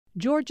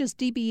Georgia's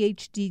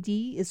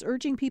DBHDD is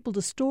urging people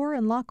to store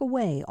and lock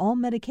away all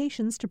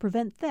medications to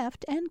prevent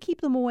theft and keep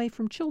them away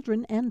from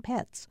children and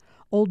pets.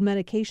 Old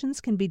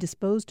medications can be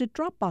disposed at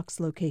Dropbox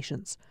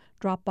locations.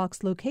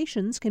 Dropbox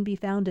locations can be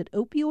found at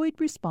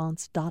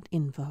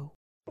opioidresponse.info.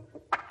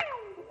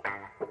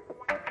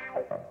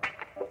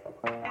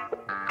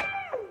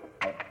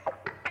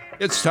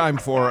 It's time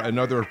for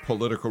another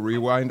Political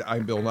Rewind.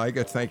 I'm Bill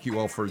Nigut. Thank you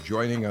all for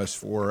joining us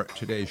for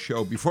today's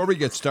show. Before we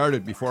get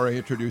started, before I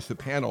introduce the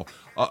panel,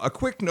 a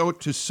quick note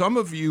to some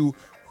of you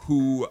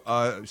who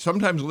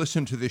sometimes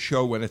listen to this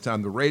show when it's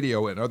on the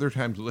radio and other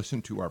times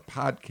listen to our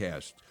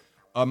podcast.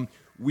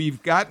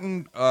 We've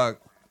gotten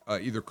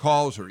either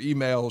calls or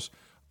emails,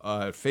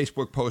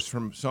 Facebook posts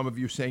from some of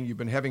you saying you've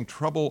been having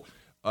trouble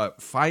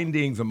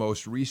finding the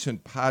most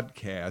recent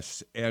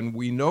podcasts, and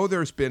we know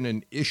there's been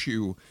an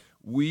issue.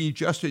 We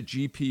just at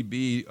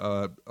GPB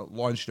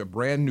launched a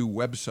brand new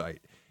website,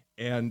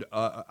 and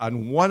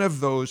on one of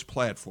those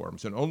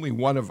platforms, and only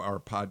one of our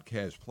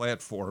podcast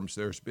platforms,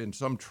 there's been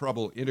some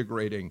trouble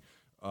integrating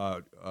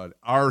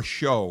our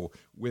show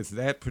with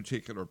that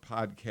particular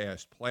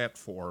podcast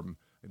platform.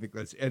 I think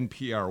that's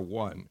NPR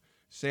One.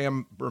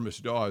 Sam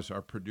Burmis-Dawes,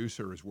 our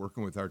producer, is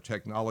working with our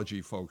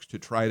technology folks to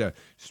try to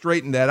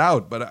straighten that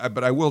out.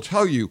 But I will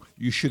tell you,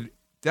 you should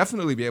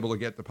definitely be able to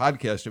get the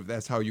podcast if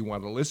that's how you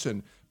want to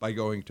listen by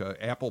going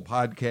to Apple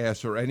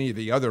Podcasts or any of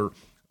the other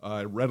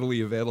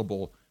readily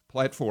available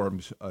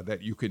platforms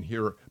that you can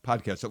hear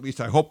podcasts. At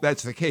least I hope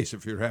that's the case.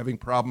 If you're having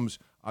problems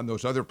on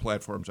those other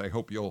platforms, I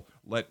hope you'll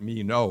let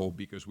me know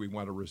because we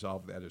want to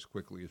resolve that as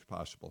quickly as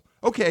possible.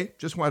 Okay,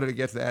 just wanted to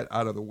get that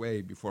out of the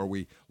way before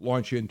we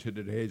launch into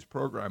today's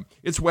program.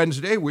 It's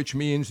Wednesday, which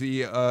means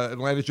the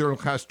Atlanta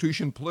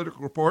Journal-Constitution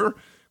political reporter,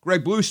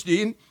 Greg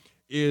Bluestein,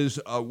 is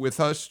with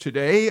us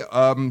today.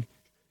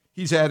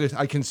 He's at it.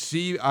 I can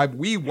see.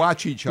 We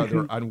watch each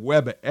other on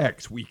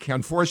WebEx. We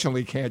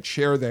unfortunately can't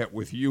share that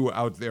with you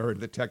out there.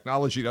 The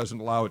technology doesn't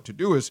allow it to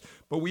do us,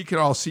 but we can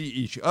all see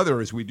each other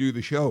as we do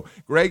the show.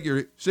 Greg,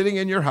 you're sitting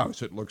in your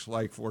house, it looks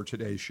like, for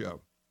today's show.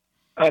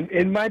 I'm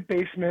in my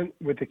basement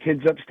with the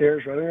kids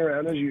upstairs running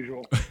around as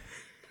usual.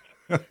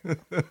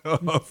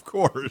 Of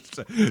course.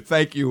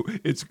 Thank you.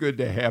 It's good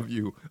to have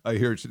you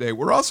here today.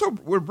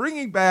 We're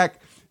bringing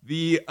back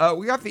we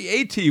got the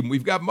A-team.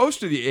 We've got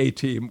most of the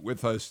A-team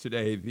with us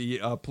today, the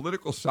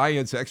political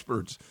science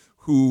experts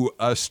who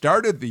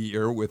started the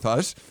year with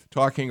us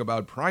talking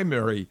about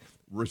primary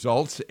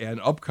results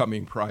and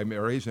upcoming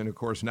primaries. And, of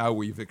course, now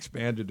we've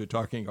expanded to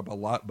talking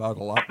about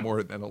a lot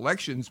more than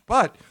elections.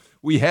 But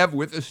we have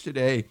with us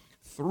today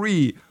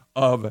three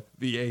of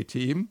the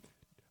A-team.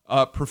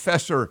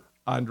 Professor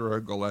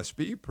Andra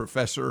Gillespie,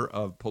 professor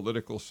of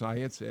political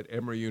science at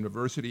Emory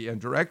University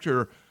and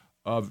director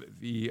of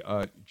the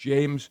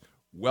James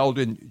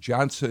Weldon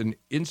Johnson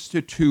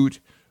Institute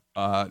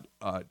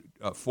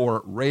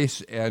for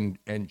Race and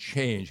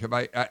Change.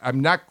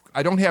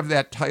 I don't have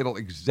that title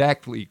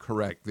exactly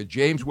correct. The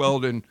James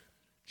Weldon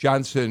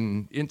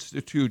Johnson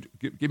Institute.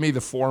 Give me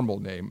the formal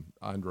name,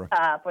 Andra.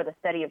 For the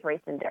study of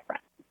race and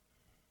difference.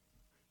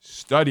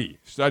 Study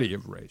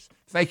of race.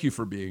 Thank you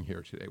for being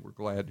here today. We're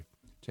glad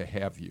to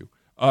have you.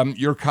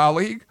 Your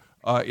colleague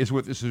is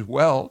with us as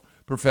well,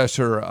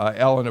 Professor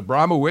Alan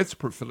Abramowitz,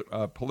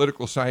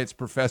 political science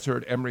professor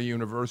at Emory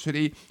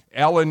University.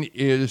 Alan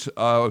is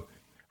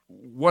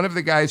one of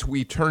the guys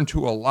we turn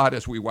to a lot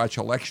as we watch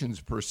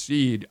elections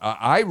proceed.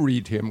 I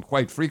read him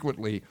quite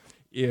frequently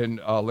in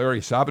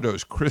Larry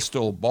Sabato's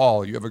Crystal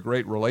Ball. You have a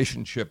great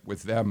relationship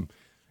with them,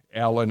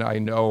 Alan, I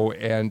know,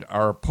 and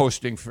are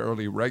posting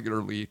fairly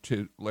regularly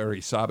to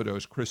Larry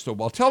Sabato's Crystal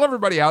Ball. Tell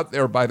everybody out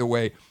there, by the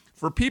way,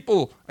 for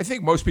people, I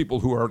think most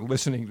people who are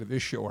listening to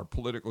this show are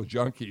political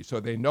junkies, so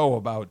they know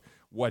about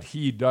what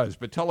he does.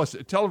 But tell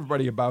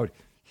everybody about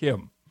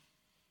him.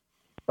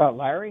 About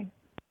Larry?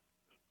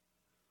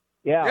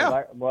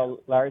 Yeah.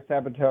 Larry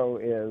Sabato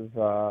is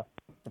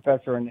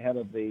professor and head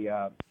of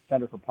the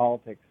Center for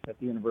Politics at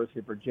the University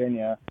of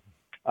Virginia.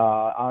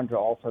 Andra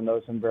also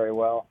knows him very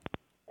well.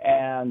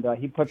 And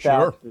he puts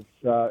out this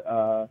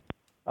a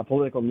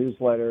political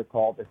newsletter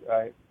called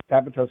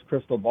Sabato's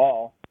Crystal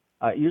Ball.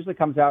 It usually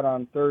comes out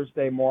on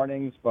Thursday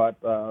mornings, but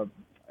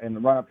in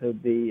the run-up to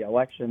the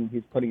election,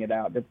 he's putting it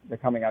out. They're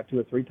coming out 2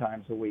 or 3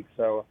 times a week.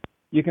 So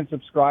you can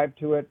subscribe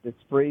to it.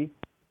 It's free.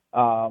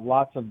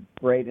 Lots of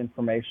great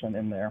information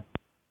in there.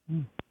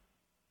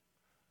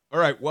 All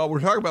right. Well,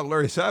 we're talking about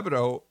Larry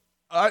Sabato.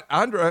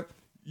 Andra,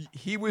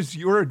 he was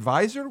your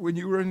advisor when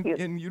you were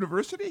in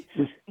university?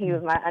 He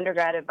was my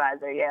undergrad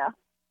advisor, yeah.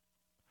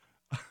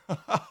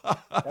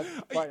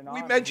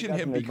 We mentioned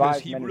him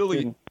because he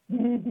really...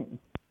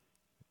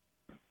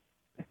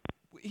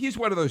 He's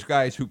one of those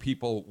guys who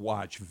people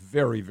watch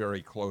very,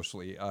 very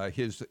closely.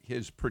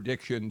 His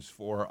predictions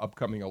for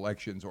upcoming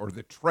elections or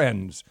the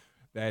trends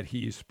that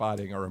he's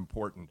spotting are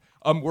important.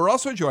 We're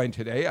also joined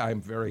today,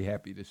 I'm very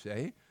happy to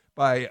say,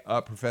 by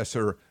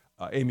Professor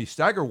Amy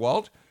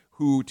Steigerwalt,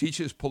 who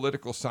teaches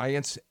political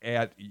science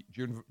at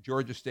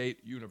Georgia State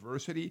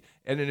University.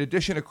 And in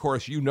addition, of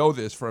course, you know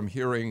this from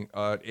hearing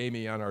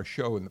Amy on our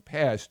show in the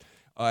past,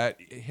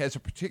 has a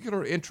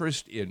particular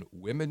interest in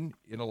women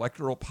in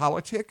electoral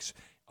politics,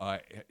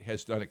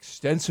 has done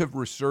extensive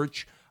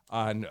research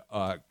on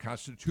the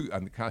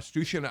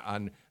Constitution,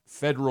 on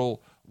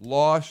federal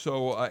law.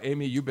 So,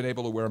 Amy, you've been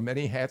able to wear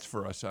many hats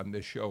for us on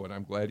this show, and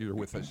I'm glad you're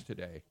with us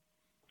today.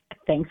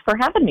 Thanks for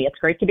having me. It's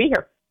great to be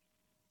here.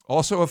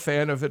 Also a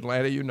fan of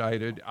Atlanta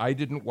United. I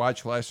didn't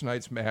watch last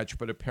night's match,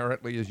 but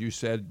apparently, as you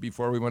said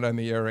before we went on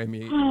the air,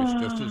 Amy, it was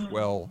just as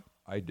well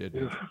I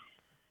didn't.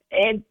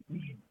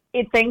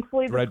 It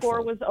thankfully Dreadful. The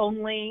score was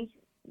only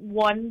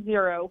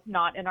 1-0,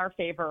 not in our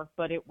favor,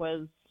 but it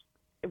was.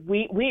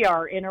 We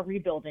are in a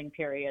rebuilding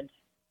period.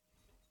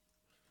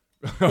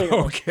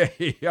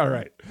 Okay, all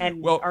right.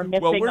 And well, are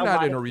missing we're a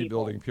not lot in a of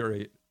rebuilding people.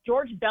 period.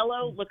 George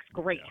Bello looks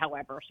great,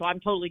 however, so I'm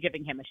totally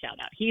giving him a shout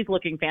out. He's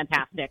looking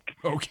fantastic.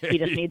 Okay. He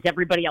just needs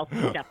everybody else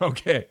to step up.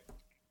 Okay.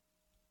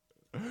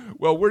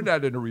 Well, we're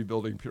not in a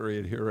rebuilding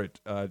period here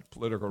at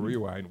Political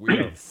Rewind. We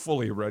are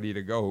fully ready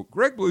to go.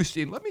 Greg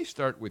Bluestein, let me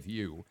start with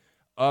you.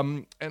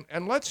 And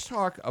let's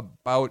talk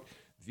about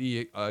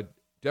the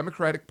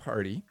Democratic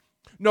Party.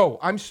 No,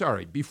 I'm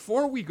sorry.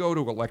 Before we go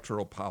to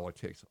electoral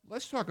politics,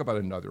 let's talk about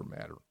another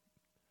matter.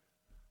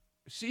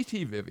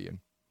 C.T. Vivian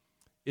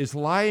is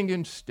lying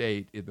in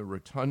state in the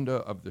rotunda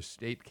of the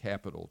state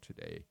capitol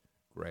today,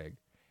 Greg.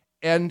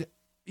 And,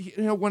 you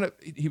know,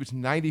 he was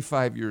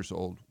 95 years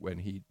old when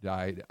he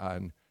died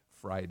on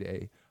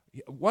Friday.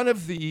 One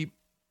of the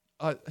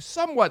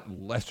somewhat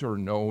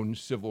lesser-known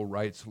civil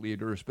rights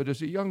leaders, but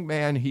as a young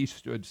man, he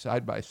stood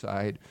side by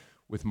side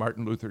with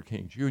Martin Luther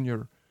King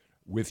Jr.,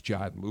 with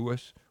John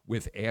Lewis,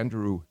 with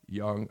Andrew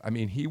Young. I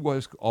mean, he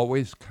was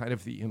always kind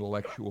of the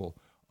intellectual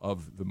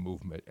of the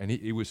movement, and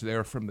he was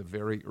there from the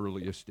very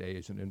earliest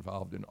days and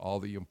involved in all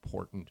the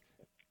important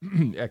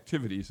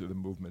activities of the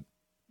movement.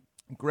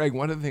 Greg,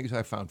 one of the things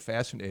I found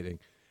fascinating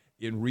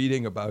in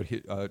reading about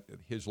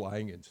his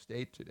lying in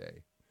state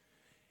today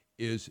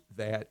is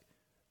that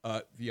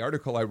the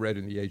article I read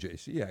in the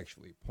AJC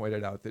actually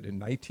pointed out that in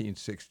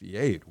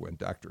 1968, when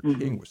Dr.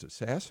 King was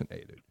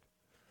assassinated,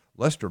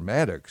 Lester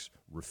Maddox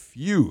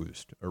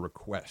refused a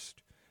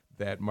request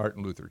that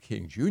Martin Luther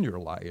King Jr.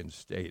 lie in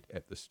state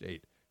at the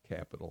state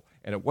capitol.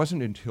 And it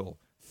wasn't until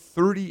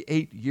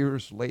 38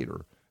 years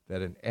later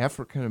that an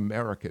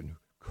African-American,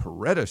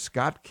 Coretta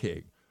Scott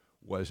King,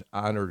 was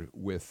honored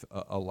with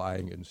a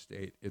lying in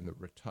state in the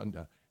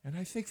rotunda. And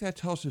I think that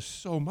tells us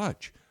so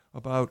much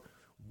about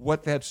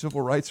what that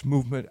civil rights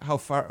movement, how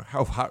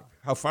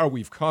far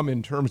we've come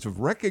in terms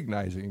of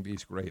recognizing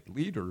these great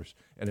leaders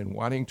and in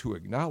wanting to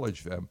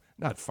acknowledge them.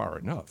 Not far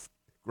enough.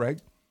 Greg?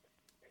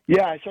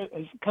 Yeah, it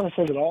kind of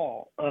says it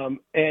all.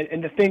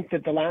 And to think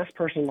that the last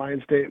person in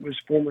Lion State was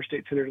former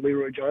State Senator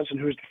Leroy Johnson,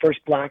 who was the first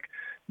black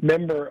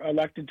member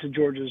elected to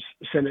Georgia's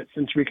Senate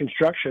since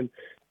Reconstruction,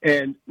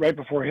 and right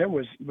before him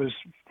was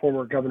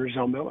former Governor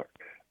Zell Miller.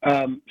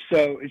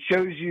 So it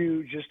shows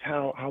you just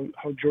how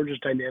Georgia's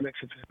dynamics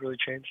have really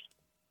changed.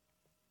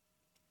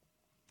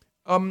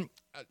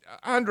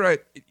 Andra,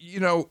 you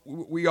know,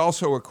 we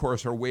also, of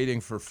course, are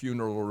waiting for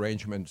funeral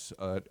arrangements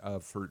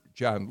for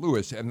John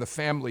Lewis, and the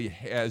family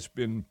has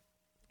been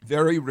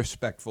very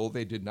respectful.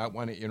 They did not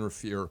want to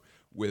interfere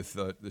with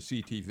the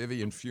C.T.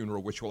 Vivian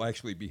funeral, which will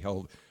actually be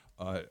held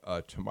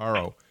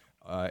tomorrow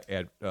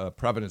at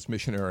Providence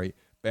Missionary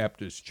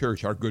Baptist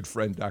Church. Our good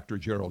friend, Dr.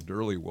 Gerald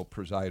Durley, will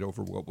preside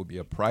over what will be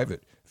a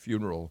private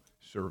funeral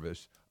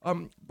service.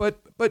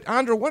 But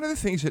Andra, one of the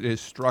things that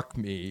has struck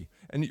me,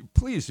 and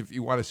please, if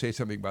you want to say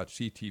something about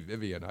C.T.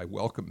 Vivian, I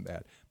welcome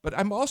that. But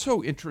I'm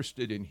also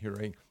interested in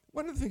hearing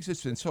one of the things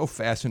that's been so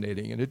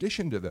fascinating, in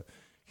addition to the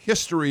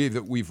history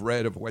that we've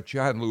read of what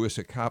John Lewis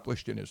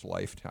accomplished in his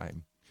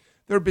lifetime.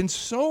 One of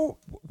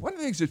the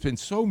things that's been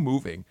so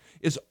moving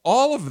is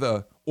all of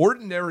the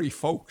ordinary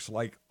folks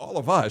like all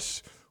of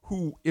us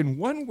who, in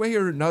one way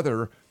or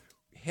another,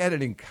 had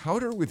an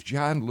encounter with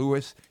John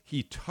Lewis.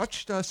 He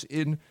touched us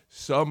in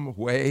some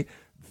way.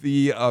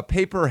 The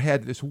paper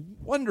had this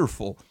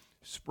wonderful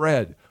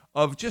spread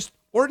of just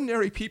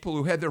ordinary people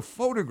who had their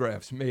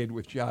photographs made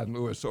with John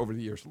Lewis over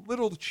the years,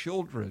 little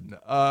children.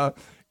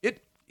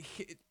 It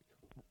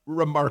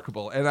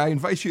remarkable. And I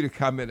invite you to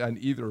comment on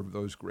either of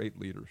those great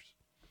leaders.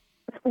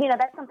 You know,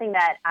 that's something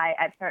that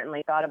I've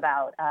certainly thought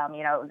about.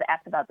 You know, I was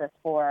asked about this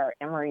for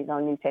Emory's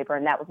own newspaper,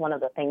 and that was one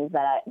of the things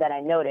that I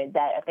noted,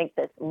 that I think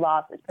this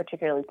loss is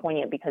particularly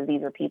poignant because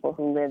these are people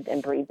who lived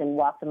and breathed and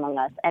walked among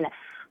us. And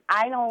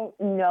I don't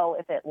know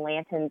if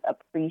Atlantans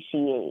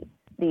appreciate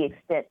the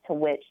extent to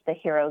which the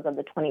heroes of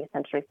the 20th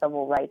century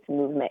civil rights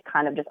movement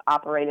kind of just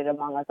operated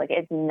among us. Like,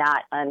 it's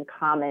not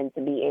uncommon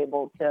to be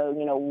able to,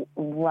 you know,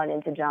 run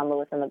into John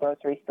Lewis in the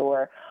grocery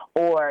store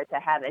or to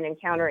have an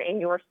encounter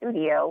in your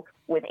studio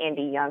with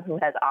Andy Young, who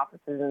has offices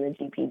in the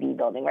GPB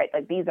building, right?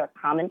 Like, these are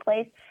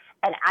commonplace.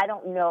 And I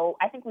don't know,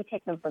 I think we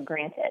take them for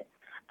granted.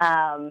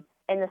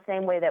 In the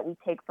same way that we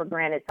take for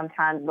granted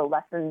sometimes the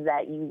lessons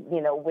that you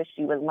wish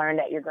you would learn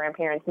at your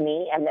grandparents'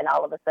 knee, and then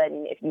all of a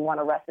sudden, if you want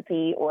a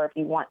recipe or if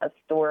you want a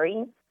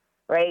story,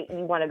 right,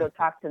 you want to go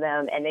talk to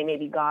them, and they may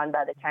be gone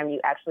by the time you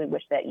actually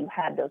wish that you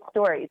had those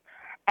stories.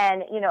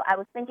 And, I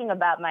was thinking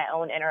about my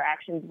own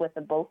interactions with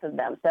the both of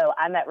them. So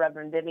I met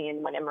Reverend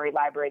Vivian when Emory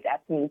Libraries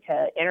asked me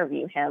to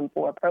interview him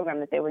for a program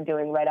that they were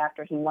doing right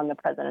after he won the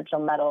Presidential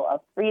Medal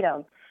of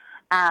Freedom.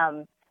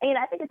 And,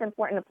 I think it's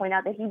important to point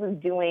out that he was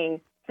doing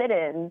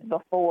sit-ins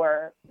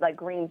before, like,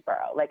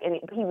 Greensboro.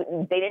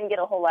 They didn't get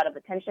a whole lot of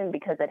attention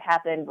because it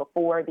happened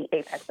before the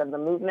apex of the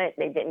movement.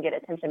 They didn't get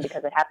attention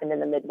because it happened in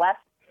the Midwest.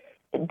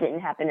 It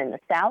didn't happen in the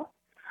South.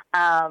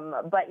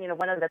 But,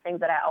 one of the things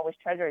that I always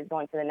treasure is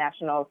going to the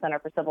National Center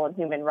for Civil and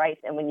Human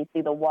Rights. And when you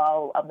see the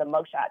wall of the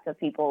mugshots of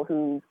people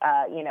who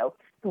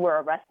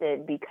were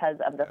arrested because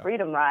of the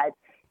Freedom Rides,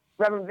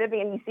 Reverend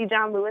Vivian, you see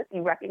John Lewis,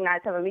 you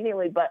recognize him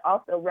immediately, but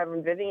also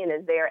Reverend Vivian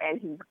is there and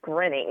he's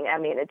grinning. I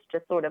mean, it's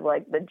just sort of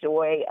like the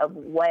joy of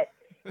what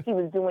he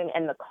was doing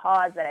and the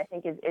cause that I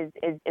think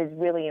is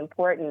really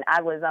important. I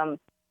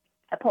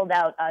pulled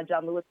out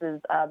John Lewis's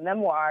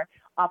memoir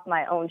off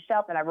my own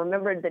shelf, and I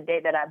remembered the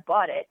day that I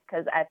bought it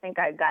because I think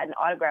I got an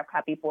autograph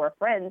copy for a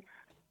friend.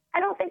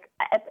 I don't think,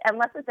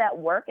 unless it's at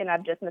work and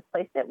I've just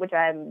misplaced it, which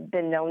I've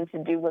been known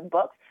to do with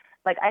books,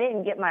 I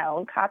didn't get my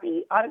own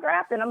copy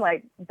autographed, and I'm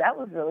like, that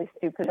was really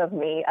stupid of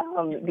me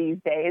these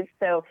days.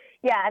 So,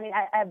 yeah, I mean,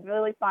 I have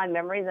really fond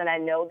memories, and I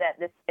know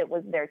that it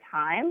was their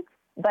time,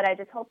 but I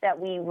just hope that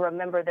we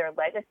remember their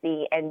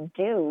legacy and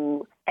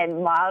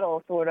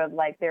model sort of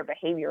like their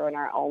behavior in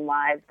our own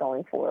lives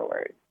going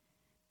forward.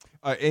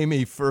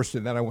 Amy first,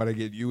 and then I want to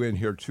get you in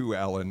here too,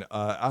 Alan.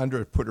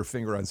 Andra put her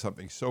finger on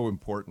something so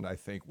important, I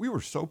think. We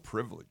were so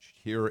privileged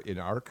here in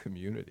our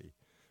community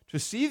to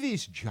see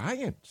these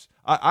giants.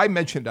 I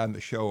mentioned on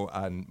the show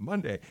on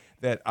Monday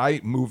that I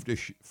moved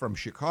from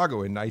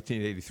Chicago in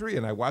 1983,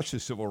 and I watched the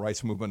civil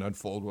rights movement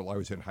unfold while I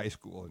was in high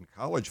school and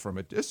college from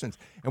a distance.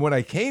 And when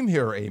I came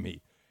here,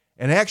 Amy,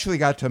 and actually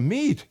got to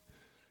meet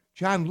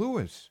John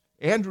Lewis,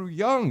 Andrew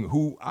Young,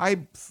 who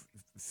I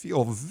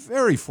feel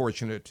very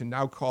fortunate to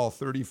now call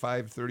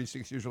 35,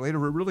 36 years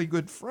later a really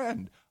good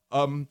friend,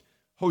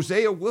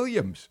 Hosea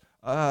Williams,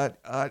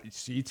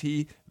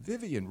 C.T.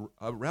 Vivian,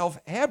 Ralph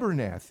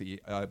Abernathy,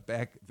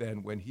 back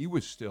then when he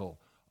was still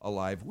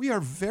alive. We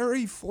are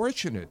very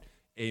fortunate,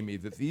 Amy,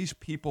 that these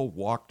people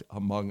walked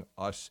among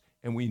us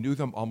and we knew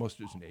them almost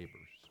as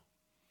neighbors.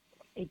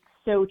 It's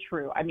so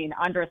true. I mean,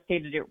 Andra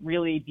stated it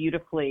really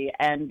beautifully,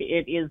 and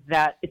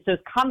it's those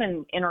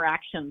common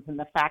interactions and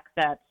the fact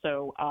that,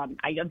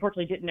 I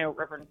unfortunately didn't know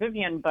Reverend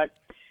Vivian, but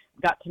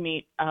got to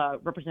meet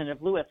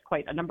Representative Lewis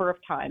quite a number of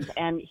times,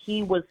 and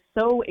he was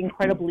so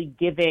incredibly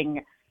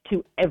giving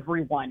to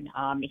everyone.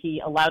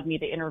 He allowed me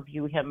to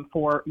interview him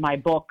for my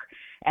book,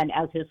 and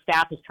as his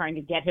staff is trying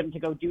to get him to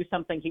go do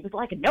something, he was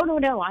like,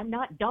 no, I'm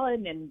not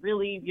done, and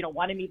really,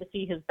 wanted me to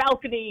see his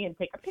balcony and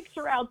take a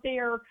picture out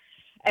there.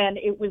 And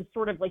it was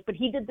sort of like, but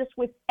he did this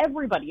with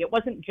everybody. It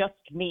wasn't just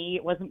me.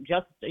 It wasn't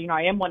just,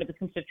 I am one of his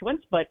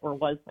constituents, but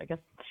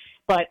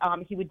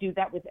he would do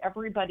that with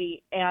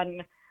everybody.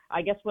 And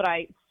I guess what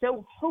I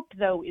so hope,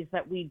 though, is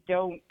that we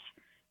don't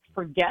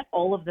forget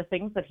all of the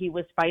things that he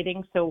was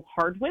fighting so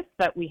hard with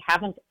that we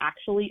haven't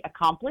actually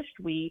accomplished.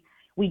 We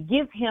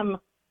give him,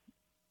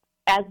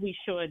 as we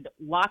should,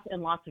 lots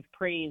and lots of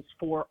praise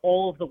for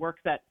all of the work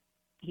that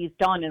he's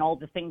done and all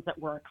the things that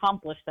were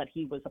accomplished that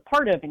he was a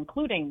part of,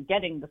 including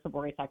getting the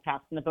Civil Rights Act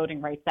passed and the Voting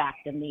Rights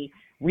Act and the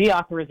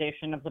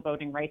reauthorization of the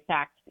Voting Rights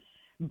Act.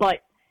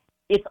 But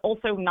it's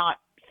also not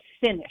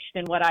finished.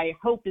 And what I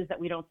hope is that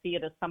we don't see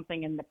it as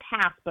something in the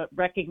past, but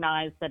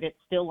recognize that it's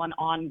still an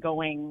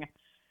ongoing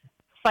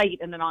fight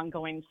and an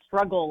ongoing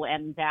struggle.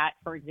 And that,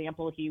 for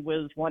example, he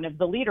was one of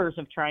the leaders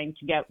of trying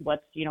to get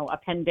what's, a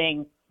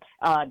pending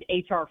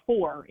H.R.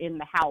 4 in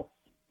the House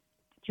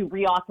to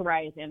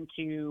reauthorize and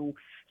to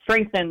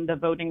strengthen the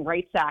Voting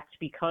Rights Act,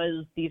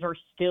 because these are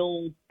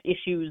still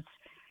issues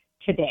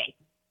today.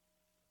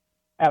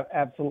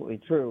 Absolutely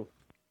true.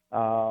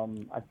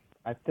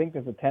 I think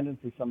there's a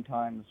tendency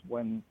sometimes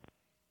when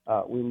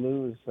we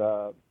lose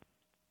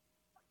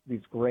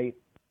these great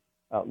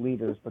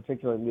leaders,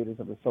 particularly leaders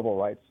of the civil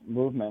rights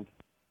movement,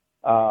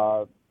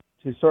 to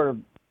sort of,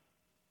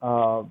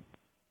 try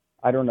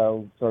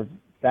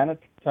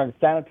to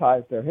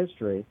sanitize their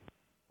history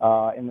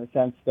in the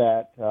sense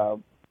that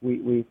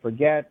we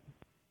forget,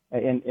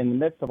 in the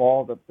midst of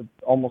all the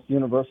almost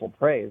universal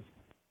praise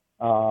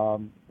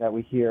that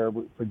we hear,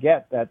 we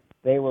forget that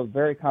they were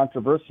very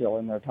controversial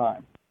in their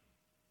time,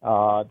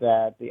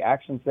 that the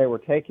actions they were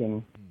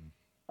taking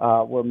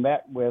were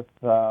met with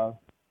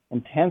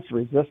intense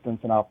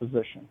resistance and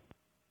opposition.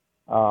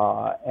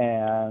 Of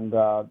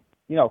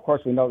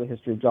course, we know the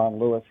history of John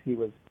Lewis. He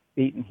was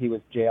beaten. He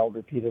was jailed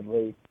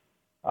repeatedly.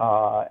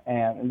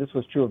 And this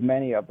was true of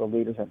many of the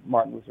leaders.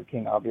 Martin Luther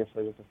King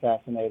obviously was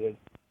assassinated.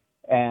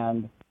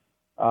 And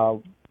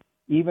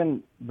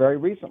even very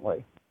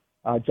recently,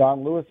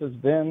 John Lewis has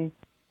been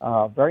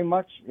very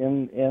much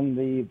in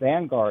the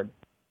vanguard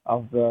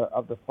of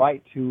the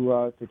fight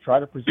to try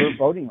to preserve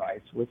voting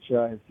rights, which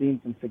has seen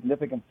some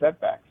significant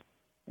setbacks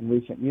in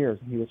recent years.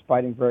 He was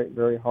fighting very,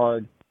 very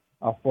hard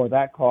for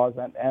that cause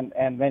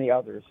and many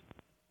others,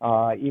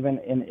 even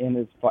in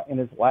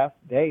his last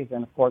days.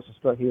 And of course,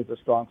 he was a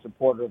strong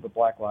supporter of the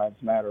Black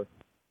Lives Matter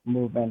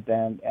movement,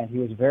 and he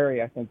was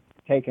very, I think,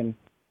 taken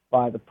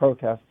by the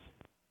protests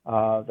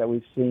that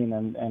we've seen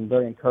and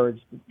very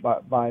encouraged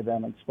by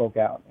them and spoke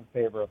out in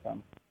favor of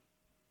them.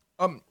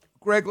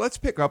 Greg, let's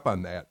pick up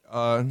on that.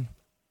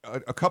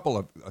 A couple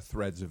of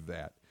threads of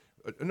that.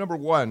 Number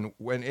one,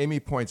 when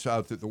Amy points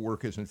out that the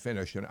work isn't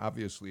finished, and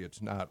obviously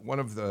it's not, one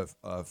of the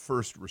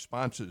first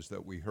responses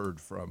that we heard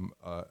from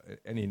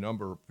any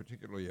number,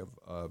 particularly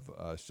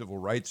of civil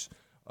rights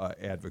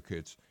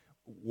advocates,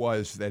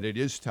 was that it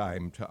is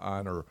time to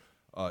honor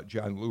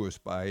John Lewis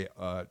by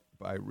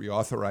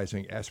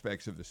reauthorizing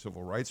aspects of the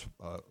Civil Rights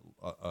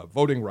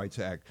Voting Rights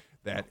Act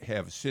that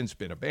have since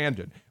been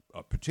abandoned,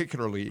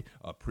 particularly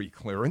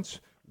preclearance,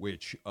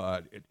 which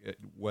it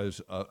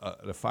was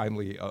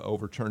finally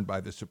overturned by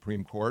the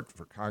Supreme Court.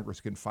 For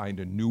Congress can find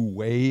a new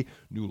way,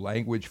 new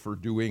language for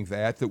doing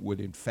that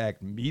would in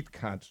fact meet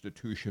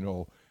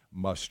constitutional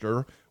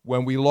muster.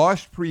 When we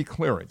lost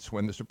preclearance,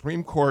 when the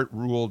Supreme Court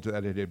ruled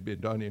that it had been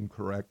done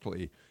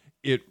incorrectly,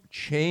 it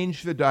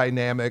changed the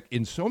dynamic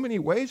in so many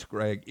ways,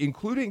 Greg,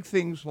 including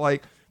things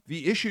like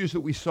the issues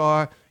that we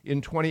saw in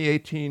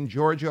 2018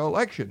 Georgia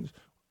elections.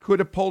 Could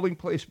a polling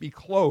place be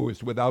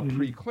closed without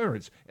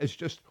preclearance? As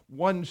just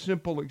one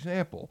simple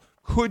example.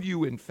 Could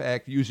you, in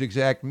fact, use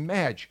exact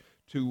match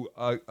to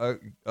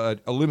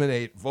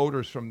eliminate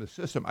voters from the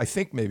system? I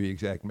think maybe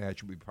exact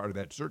match would be part of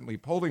that. Certainly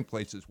polling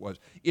places was.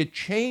 It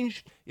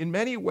changed in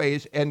many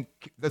ways, and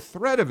the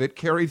threat of it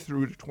carried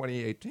through to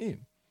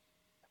 2018.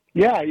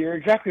 Yeah, you're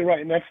exactly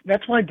right. And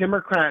that's why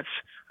Democratic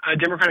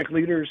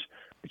leaders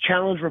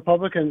challenged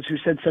Republicans who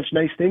said such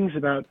nice things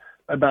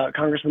about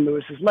Congressman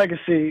Lewis's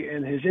legacy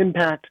and his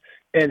impact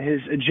and his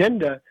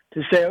agenda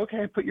to say,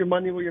 okay, put your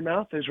money where your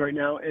mouth is right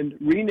now and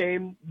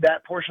rename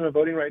that portion of the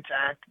Voting Rights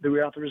Act, the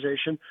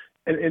reauthorization,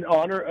 in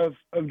honor of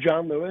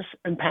John Lewis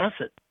and pass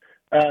it.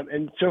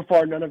 And so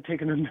far, none have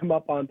taken them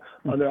up on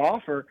their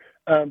offer,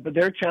 but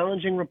they're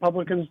challenging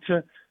Republicans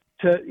to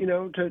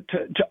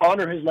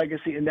honor his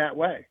legacy in that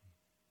way.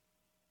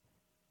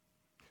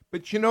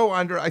 But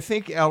Andra, I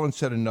think Alan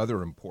said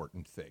another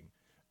important thing.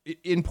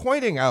 In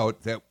pointing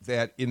out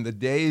that in the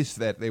days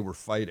that they were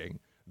fighting,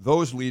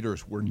 those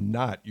leaders were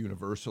not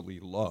universally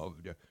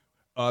loved,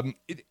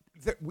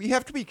 we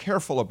have to be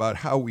careful about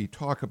how we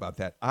talk about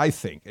that, I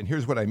think. And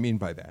here's what I mean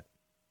by that.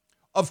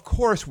 Of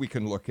course, we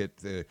can look at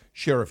the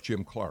Sheriff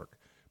Jim Clark,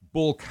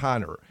 Bull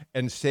Connor,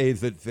 and say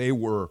that they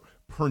were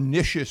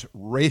pernicious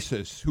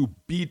racists who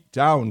beat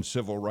down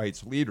civil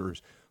rights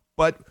leaders.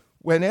 But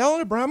when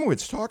Alan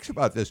Abramowitz talks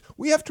about this,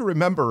 we have to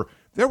remember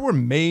there were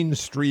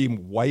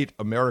mainstream white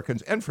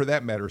Americans, and for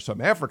that matter, some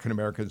African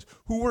Americans,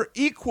 who were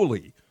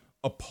equally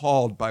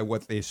appalled by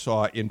what they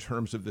saw in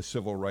terms of the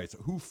civil rights,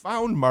 who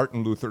found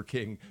Martin Luther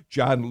King,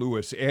 John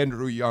Lewis,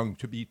 Andrew Young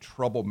to be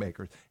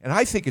troublemakers. And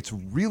I think it's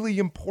really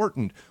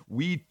important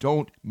we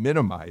don't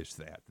minimize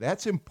that.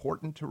 That's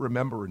important to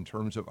remember in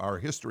terms of our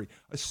history,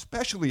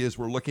 especially as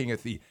we're looking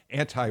at the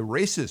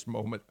anti-racist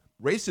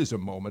racism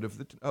moment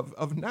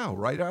of now,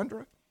 right,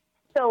 Andra?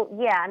 So,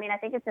 yeah, I mean, I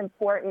think it's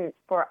important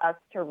for us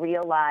to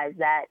realize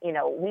that,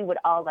 we would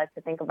all like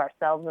to think of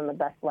ourselves in the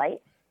best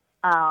light.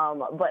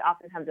 But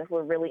oftentimes, if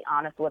we're really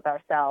honest with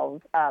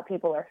ourselves,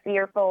 people are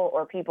fearful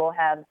or people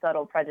have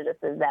subtle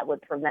prejudices that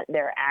would prevent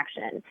their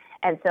action.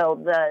 And so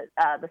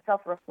the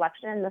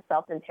self-reflection, the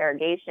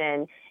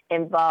self-interrogation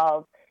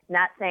involves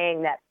not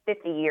saying that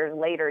 50 years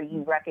later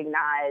you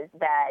recognize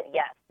that,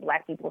 yes,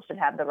 Black people should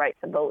have the right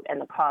to vote and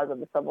the cause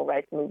of the civil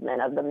rights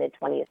movement of the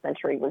mid-20th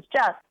century was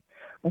just,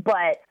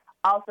 but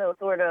also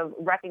sort of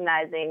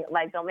recognizing,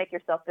 don't make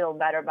yourself feel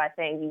better by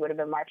saying you would have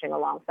been marching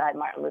alongside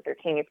Martin Luther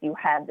King if you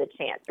had the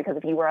chance. Because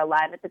if you were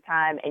alive at the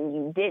time and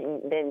you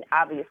didn't, then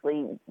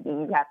obviously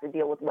you have to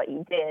deal with what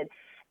you did.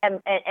 And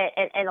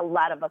a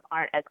lot of us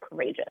aren't as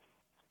courageous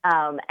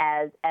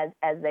as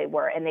they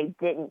were, and they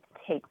didn't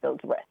take those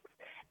risks.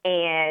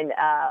 And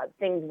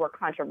things were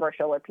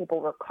controversial, or people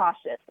were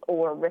cautious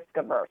or risk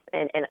averse,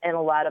 and a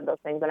lot of those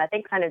things. And I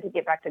think kind of to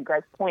get back to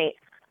Greg's point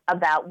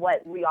about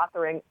what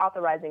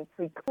authorizing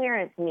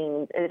preclearance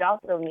means, it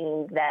also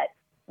means that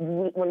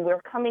when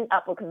we're coming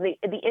up, because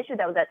the issue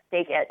that was at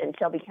stake in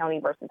Shelby County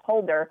versus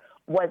Holder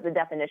was the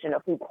definition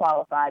of who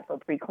qualified for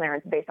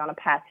preclearance based on a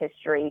past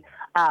history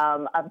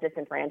of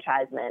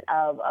disenfranchisement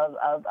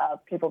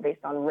of people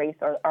based on race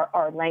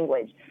or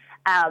language.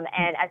 And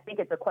I think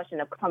it's a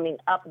question of coming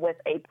up with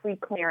a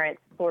preclearance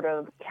sort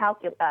of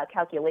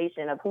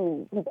calculation of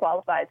who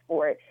qualifies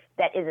for it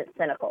that isn't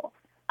cynical.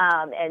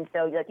 And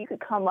so you could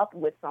come up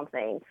with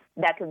something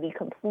that could be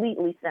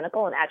completely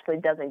cynical and actually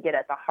doesn't get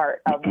at the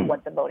heart of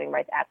what the Voting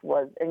Rights Act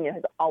was and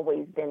has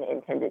always been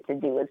intended to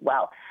do as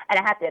well. And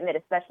I have to admit,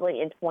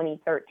 especially in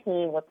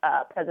 2013 with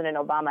President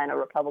Obama and a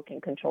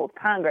Republican-controlled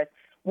Congress,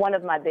 one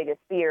of my biggest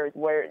fears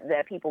were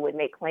that people would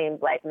make claims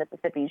like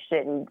Mississippi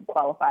shouldn't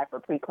qualify for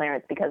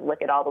preclearance because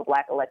look at all the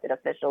Black elected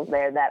officials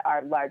there that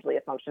are largely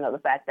a function of the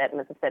fact that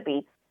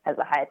Mississippi has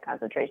the highest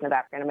concentration of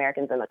African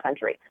Americans in the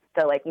country.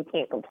 So, you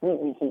can't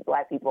completely keep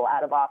Black people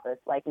out of office,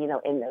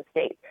 in those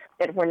states.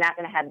 But if we're not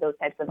going to have those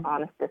types of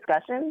honest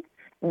discussions,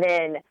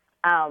 then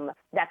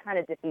that kind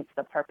of defeats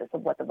the purpose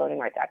of what the Voting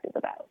Rights Act is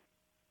about.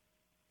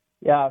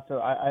 Yeah,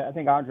 so I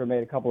think Andra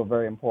made a couple of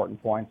very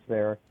important points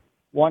there.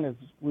 One is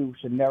we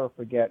should never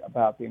forget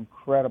about the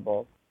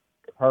incredible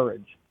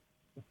courage,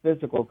 the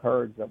physical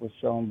courage that was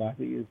shown by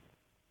these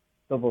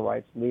civil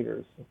rights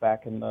leaders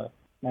back in the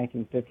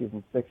 1950s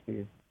and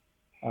 60s.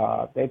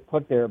 They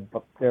put their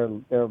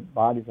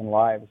bodies and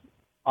lives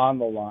on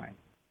the line.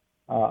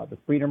 The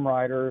Freedom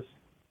Riders,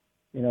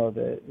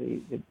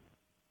 the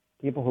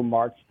people who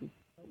marched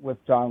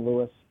with John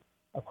Lewis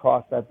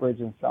across that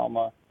bridge in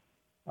Selma,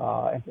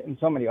 and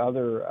so many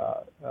other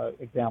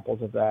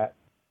examples of that.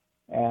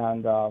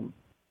 And,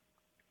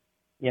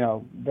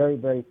 very,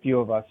 very few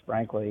of us,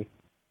 frankly,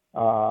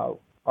 are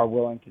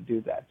willing to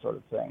do that sort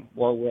of thing.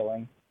 We're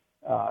willing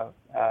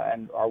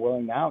and are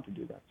willing now to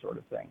do that sort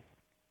of thing.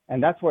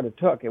 And that's what it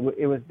took. It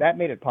was that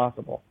made it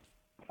possible.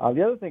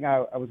 The other thing I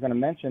was going to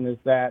mention is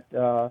that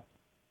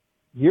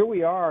here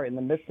we are in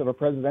the midst of a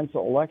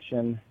presidential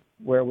election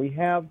where we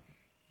have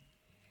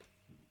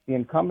the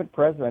incumbent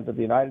president of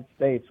the United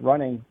States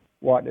running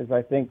what is,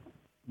 I think,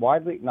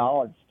 widely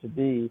acknowledged to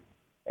be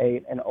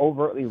an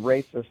overtly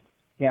racist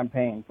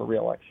campaign for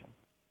re-election.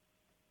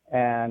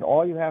 And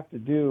all you have to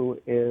do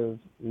is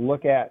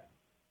look at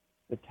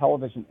the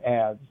television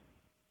ads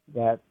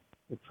that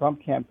the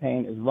Trump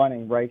campaign is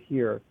running right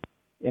here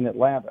in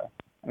Atlanta.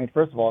 I mean,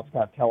 first of all, it's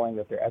kind of telling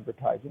that they're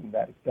advertising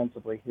that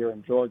extensively here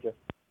in Georgia.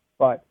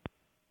 But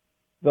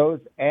those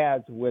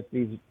ads with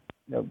these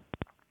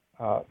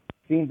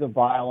scenes of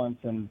violence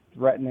and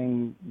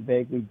threatening,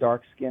 vaguely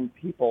dark-skinned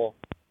people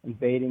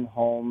invading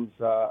homes,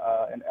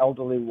 an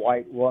elderly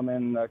white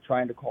woman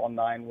trying to call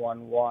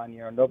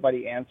 911,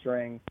 nobody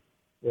answering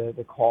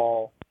the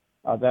call,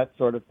 that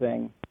sort of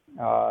thing.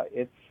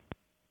 This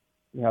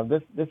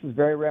is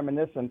very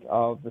reminiscent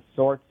of the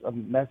sorts of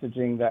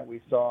messaging that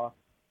we saw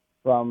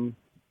from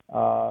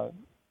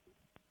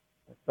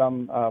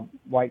some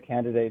white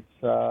candidates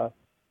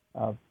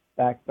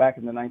back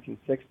in the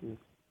 1960s.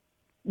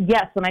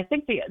 Yes, and I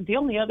think the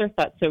only other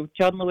thought, so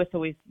John Lewis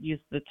always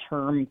used the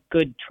term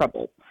good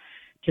trouble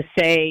to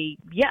say,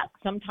 yes,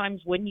 sometimes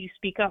when you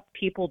speak up,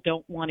 people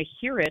don't want to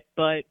hear it,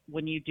 but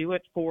when you do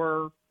it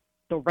for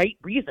the right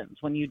reasons,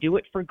 when you do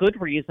it for good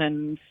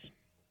reasons,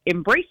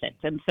 embrace it.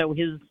 And so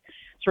his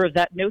sort of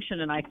that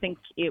notion, and I think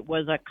it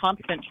was a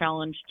constant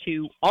challenge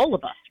to all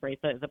of us, right,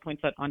 the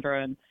points that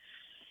Andra and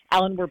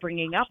Alan were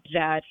bringing up,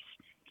 that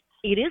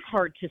it is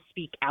hard to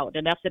speak out.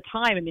 And at the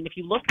time, I mean, if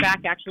you look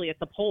back actually at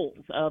the polls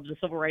of the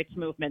civil rights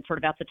movement sort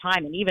of at the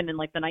time, and even in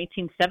like the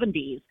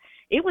 1970s,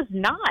 it was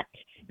not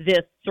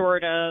this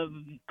sort of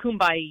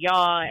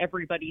kumbaya,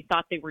 everybody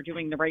thought they were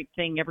doing the right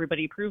thing,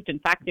 everybody approved. In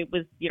fact, it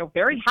was,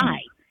 very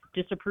high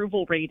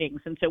disapproval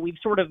ratings. And so we've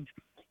sort of,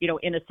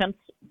 in a sense,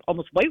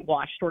 almost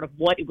whitewashed sort of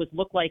what it was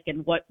look like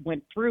and what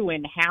went through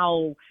and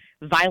how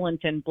violent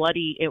and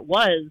bloody it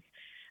was.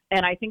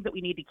 And I think that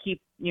we need to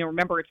keep,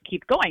 remember to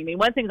keep going. I mean,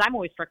 one of the things I'm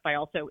always struck by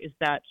also is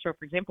that, so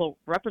for example,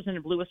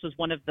 Representative Lewis was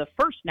one of the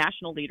first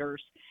national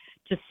leaders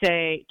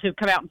to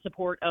come out in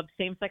support of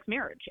same-sex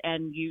marriage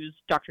and use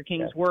Dr.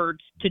 King's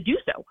words to do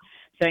so,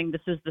 saying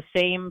this is the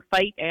same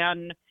fight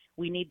and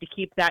we need to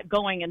keep that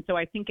going. And so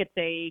I think it's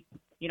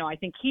I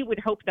think he would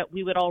hope that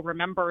we would all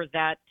remember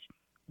that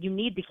you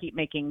need to keep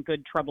making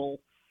good trouble,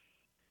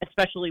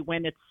 especially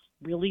when it's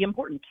really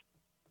important.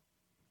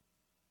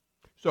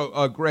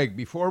 So, Greg,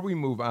 before we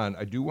move on,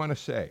 I do want to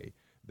say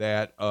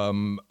that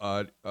Alan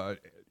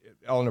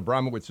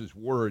Abramowitz's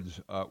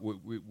words,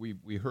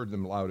 we heard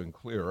them loud and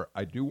clear.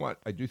 I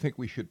do think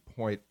we should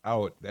point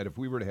out that if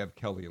we were to have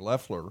Kelly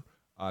Loeffler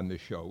on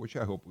this show, which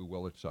I hope we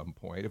will at some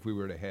point, if we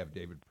were to have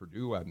David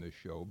Perdue on this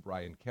show,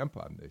 Brian Kemp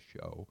on this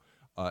show,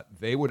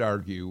 they would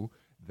argue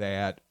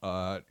that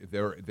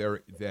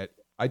that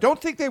I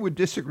don't think they would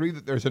disagree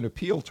that there's an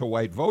appeal to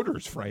white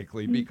voters,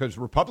 frankly, because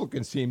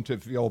Republicans seem to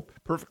feel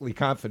perfectly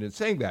confident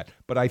saying that.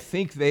 But I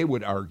think they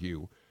would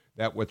argue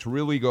that what's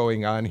really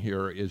going on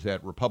here is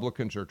that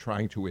Republicans are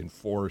trying to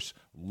enforce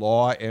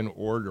law and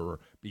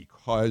order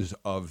because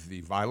of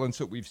the violence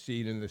that we've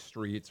seen in the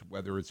streets,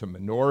 whether it's a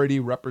minority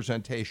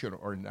representation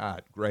or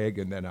not. Greg,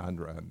 and then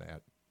Andra on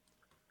that.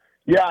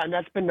 Yeah, and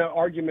that's been the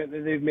argument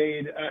that they've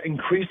made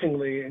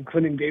increasingly,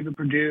 including David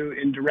Perdue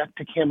in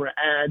direct-to-camera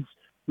ads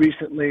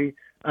recently,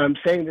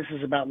 saying this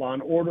is about law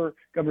and order.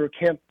 Governor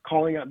Kemp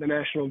calling out the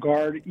National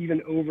Guard,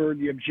 even over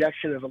the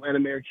objection of Atlanta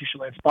Mayor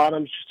Keisha Lance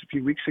Bottoms just a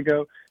few weeks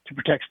ago to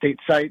protect state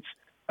sites.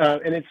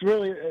 And it's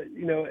really,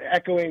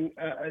 echoing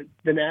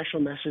the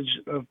national message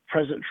of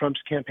President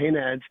Trump's campaign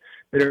ads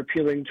that are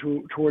appealing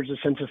towards a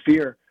sense of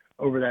fear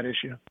over that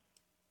issue.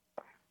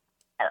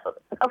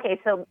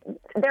 Okay, so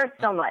there's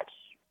so much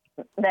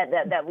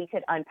that we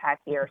could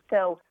unpack here.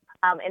 So,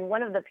 and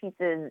one of the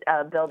pieces,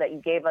 Bill, that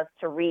you gave us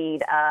to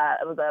read,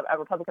 it was a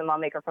Republican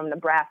lawmaker from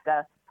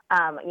Nebraska,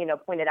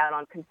 pointed out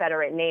on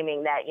Confederate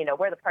naming that,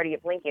 we're the party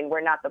of Lincoln,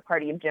 we're not the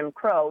party of Jim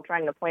Crow,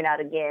 trying to point out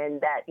again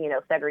that,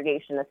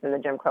 segregationists in the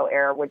Jim Crow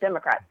era were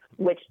Democrats,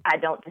 which I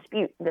don't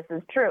dispute. This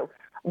is true.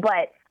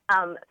 But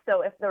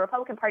So if the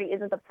Republican Party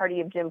isn't the party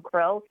of Jim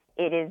Crow,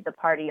 it is the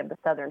party of the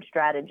Southern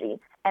strategy.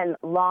 And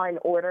law and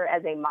order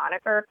as a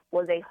moniker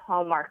was a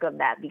hallmark of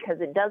that,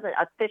 because it doesn't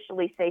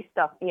officially say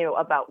stuff,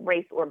 about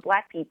race or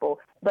black people,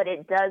 but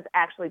it does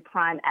actually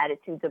prime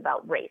attitudes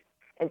about race.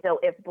 And so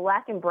if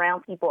black and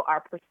brown people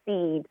are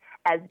perceived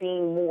as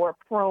being more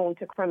prone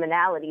to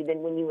criminality,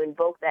 then when you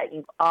invoke that,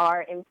 you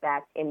are, in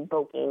fact,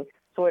 invoking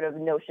sort of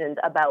notions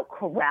about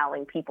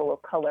corralling people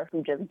of color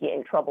who just get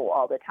in trouble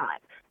all the time.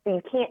 So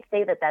you can't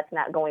say that that's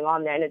not going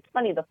on there. And it's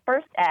funny, the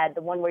first ad,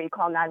 the one where you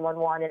call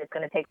 911 and it's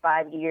going to take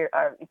 5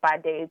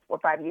 days or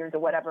 5 years or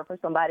whatever for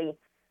somebody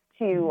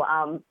to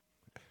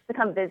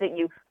come visit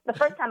you. The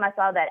first time I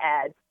saw that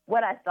ad,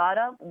 what I thought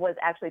of was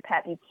actually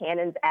Pat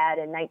Buchanan's ad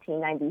in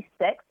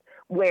 1996,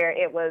 where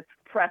it was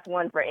press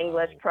 1 for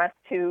English, press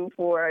 2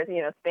 for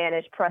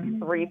Spanish, press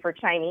 3 for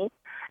Chinese.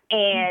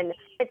 And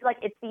it's like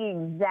it's the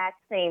exact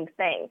same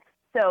thing.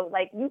 So,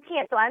 you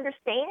can't. So I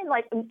understand,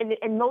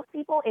 and most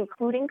people,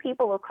 including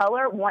people of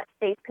color, want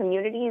safe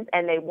communities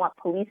and they want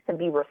police to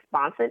be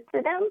responsive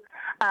to them.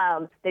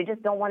 They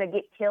just don't want to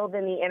get killed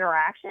in the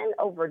interaction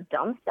over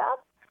dumb stuff.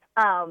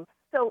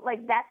 So,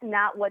 that's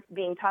not what's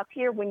being taught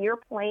here. When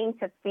you're playing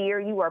to fear,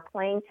 you are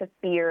playing to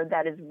fear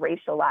that is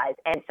racialized.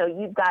 And so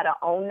you've got to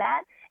own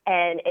that.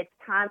 And it's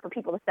time for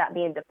people to stop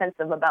being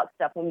defensive about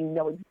stuff when you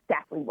know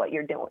exactly what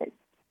you're doing.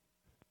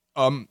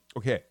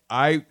 Okay.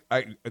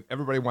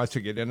 Everybody wants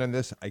to get in on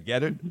this. I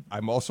get it.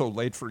 I'm also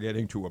late for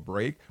getting to a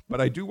break, but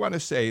I do want to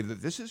say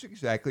that this is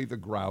exactly the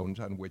grounds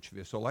on which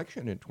this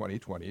election in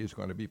 2020 is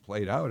going to be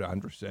played out.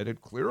 Andra said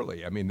it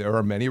clearly. I mean, there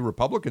are many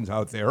Republicans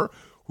out there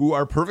who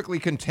are perfectly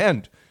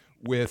content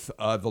with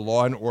the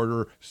law and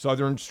order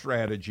Southern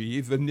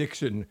strategy, the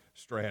Nixon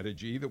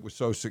strategy that was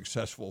so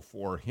successful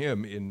for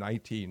him in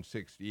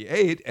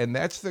 1968. And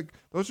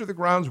those are the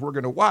grounds we're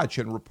going to watch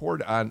and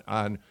report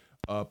on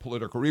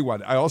Political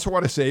Rewind. I also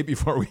want to say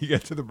before we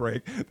get to the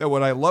break that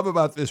what I love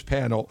about this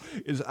panel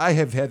is I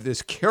have had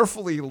this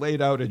carefully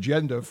laid out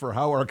agenda for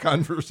how our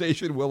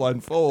conversation will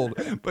unfold,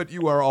 but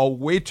you are all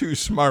way too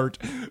smart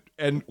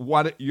and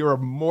you're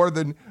more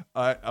than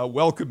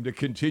welcome to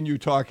continue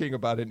talking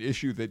about an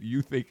issue that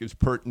you think is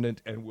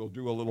pertinent, and we'll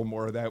do a little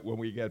more of that when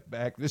we get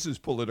back. This is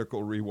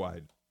Political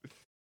Rewind.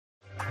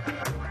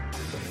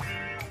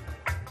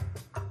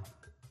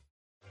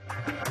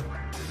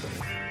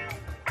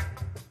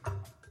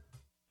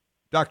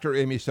 Dr.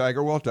 Amy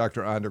Steigerwalt,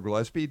 Dr. Andra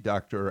Gillespie,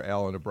 Dr.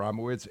 Alan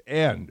Abramowitz,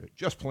 and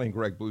just plain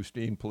Greg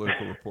Bluestein,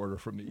 political reporter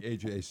from the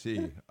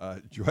AJC,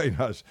 join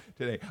us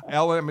today.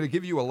 Alan, I'm going to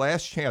give you a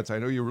last chance. I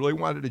know you really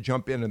wanted to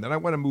jump in, and then I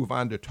want to move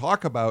on to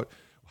talk about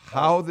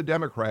how the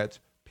Democrats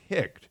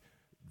picked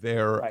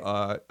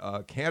their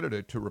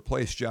candidate to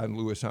replace John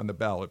Lewis on the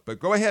ballot. But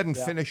go ahead and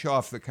finish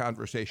off the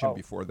conversation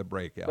before the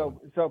break, Alan.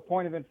 So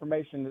point of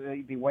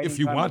information, the waiting if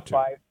you time want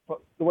was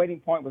the waiting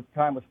time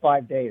was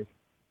 5 days.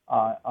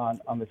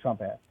 On the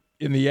Trump ad.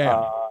 In the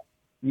ad.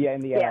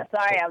 In the ad. Yeah,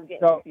 sorry, I was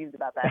getting confused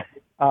about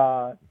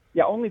that.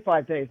 Only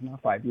 5 days,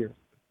 not 5 years.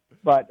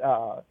 But,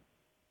 I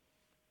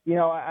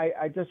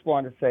just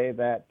want to say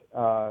that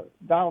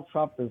Donald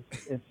Trump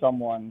is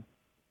someone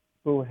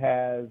who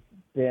has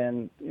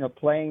been,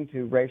 playing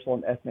to racial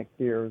and ethnic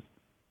fears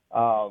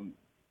for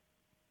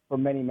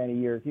many, many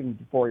years, even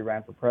before he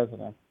ran for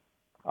president.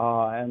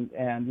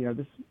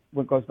 This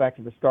goes back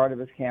to the start of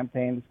his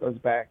campaign. This goes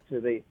back to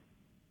the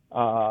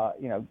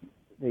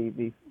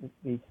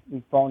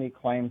phony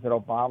claims that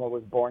Obama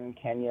was born in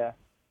Kenya,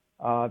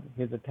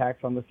 his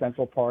attacks on the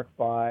Central Park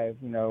Five,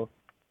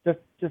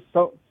 just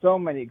so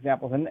many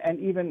examples, and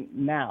even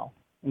now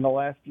in the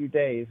last few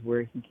days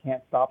where he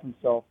can't stop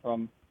himself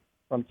from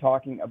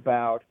talking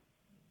about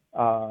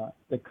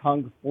the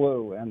Kung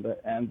flu and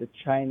the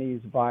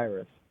Chinese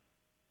virus.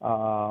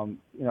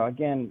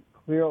 Again,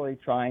 clearly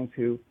trying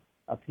to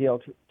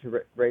appeal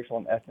to racial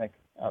and ethnic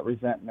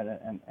resentment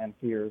and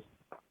fears.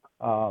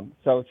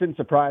 So it shouldn't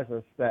surprise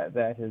us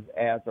that his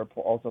ads are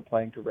also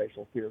playing to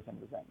racial fears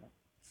and resentment.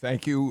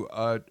 Thank you,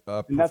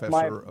 Professor and that's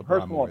my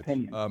personal Abramowitz.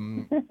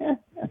 opinion.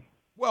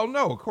 Well,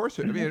 no, of course.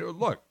 I mean,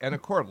 look, and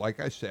of course,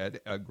 like I said,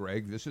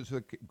 Greg, this is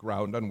the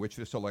ground on which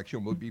this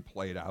election will be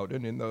played out.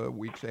 And in the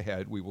weeks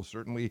ahead, we will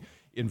certainly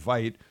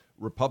invite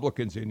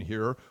Republicans in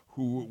here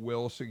who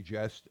will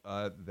suggest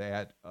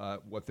that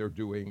what they're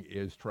doing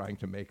is trying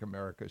to make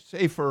America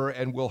safer,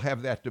 and we'll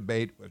have that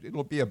debate.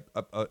 It'll be a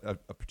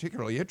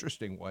particularly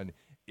interesting one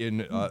in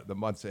the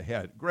months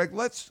ahead. Greg,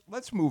 let's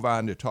move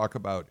on to talk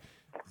about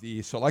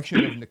the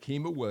selection of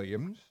Nikema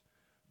Williams,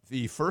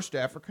 the first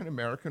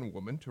African-American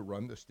woman to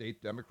run the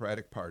state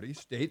Democratic Party,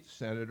 state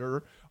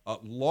senator, a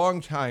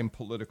longtime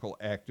political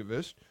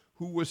activist,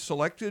 who was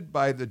selected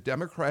by the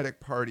Democratic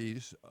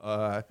Party's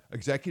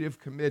executive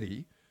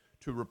committee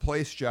to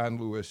replace John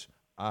Lewis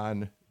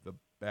on the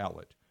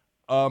ballot.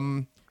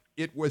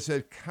 It was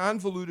a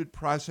convoluted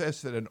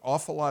process that an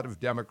awful lot of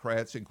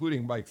Democrats,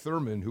 including Mike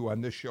Thurmond, who on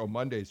this show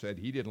Monday said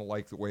he didn't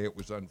like the way it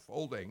was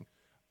unfolding,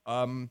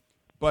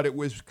 but it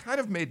was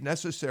kind of made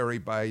necessary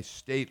by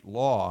state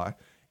law.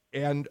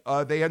 And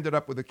they ended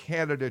up with a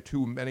candidate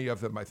who many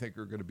of them, I think,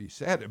 are going to be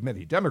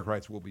many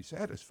Democrats will be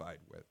satisfied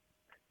with.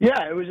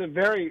 Yeah, it was a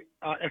very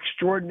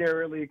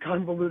extraordinarily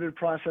convoluted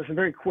process and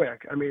very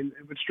quick. I mean,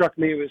 what struck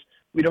me was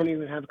we don't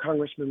even have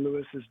Congressman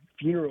Lewis's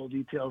funeral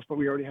details, but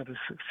we already have a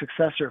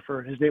successor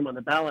for his name on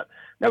the ballot.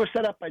 That was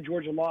set up by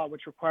Georgia law,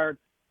 which required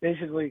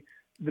basically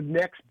the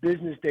next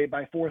business day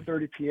by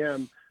 4:30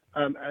 p.m.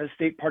 A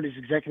state party's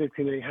executive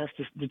committee has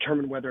to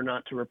determine whether or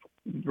not to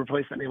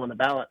replace that name on the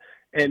ballot.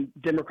 And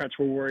Democrats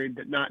were worried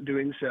that not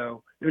doing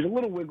so, there was a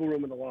little wiggle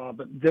room in the law,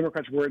 but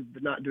Democrats were worried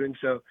that not doing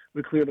so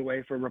would clear the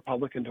way for a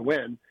Republican to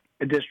win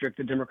a district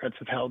that Democrats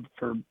have held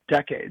for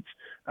decades,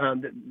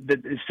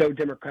 that is so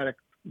Democratic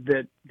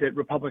that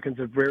Republicans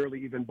have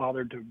rarely even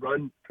bothered to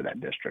run for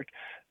that district.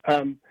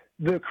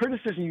 The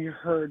criticism you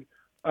heard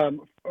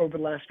over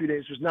the last few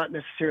days was not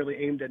necessarily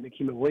aimed at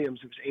Nikema Williams,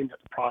 it was aimed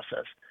at the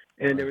process.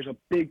 And there was a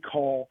big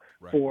call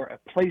for a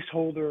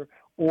placeholder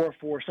or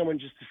for someone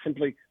just to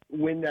simply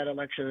win that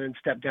election and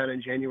step down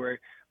in January.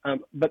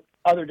 But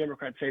other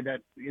Democrats say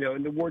that,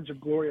 in the words of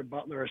Gloria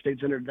Butler, our state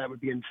senator, that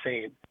would be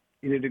insane.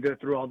 To go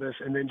through all this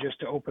and then just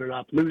to open it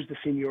up, lose the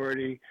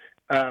seniority,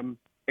 and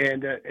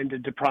to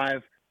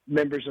deprive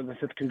members of the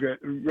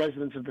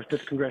residents of the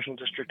 5th Congressional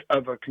District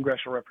of a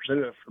congressional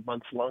representative for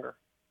months longer.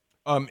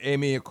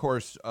 Amy, of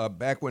course,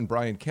 back when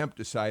Brian Kemp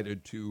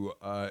decided to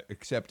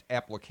accept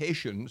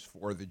applications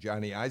for the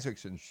Johnny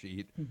Isakson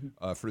seat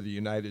for the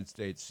United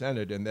States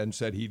Senate and then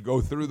said he'd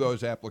go through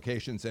those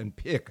applications and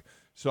pick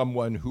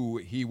someone who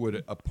he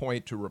would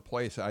appoint to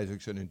replace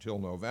Isakson until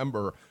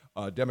November,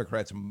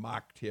 Democrats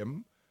mocked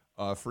him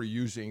for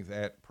using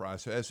that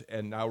process,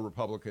 and now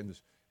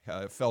Republicans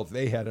felt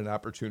they had an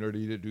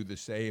opportunity to do the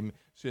same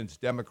since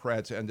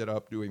Democrats ended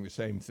up doing the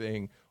same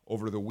thing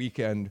over the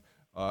weekend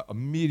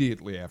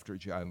immediately after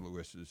John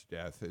Lewis's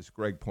death. As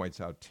Greg points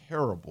out,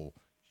 terrible,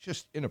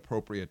 just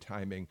inappropriate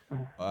timing,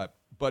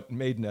 but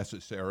made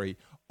necessary,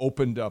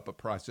 opened up a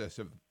process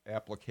of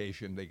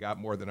application. They got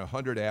more than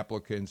 100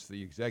 applicants.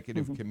 The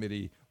executive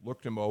committee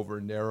looked them over,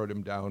 narrowed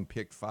them down,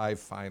 picked 5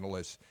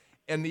 finalists.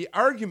 And the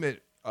argument,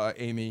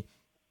 Amy,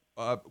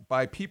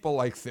 by people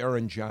like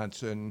Theron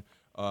Johnson,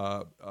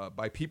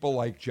 by people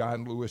like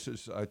John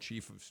Lewis's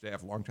chief of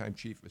staff, longtime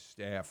chief of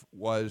staff,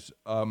 was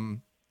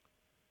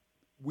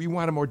we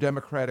want a more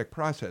democratic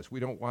process. We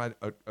don't want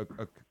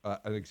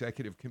an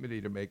executive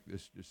committee to make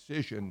this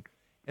decision.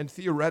 And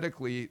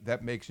theoretically,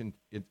 that makes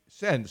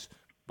sense.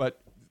 But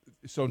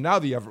so now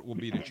the effort will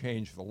be to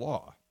change the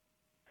law.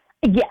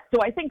 Yes.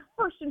 So I think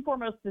first and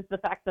foremost is the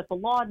fact that the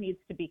law needs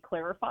to be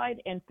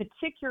clarified, and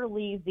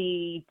particularly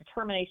the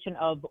determination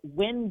of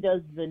when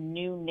does the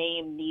new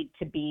name need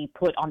to be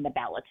put on the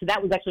ballot. So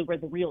that was actually where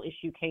the real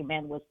issue came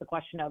in, was the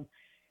question of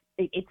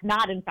it's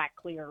not in fact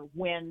clear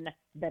when.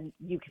 Then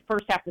you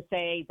first have to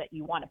say that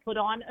you want to put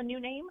on a new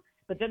name,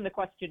 but then the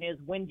question is,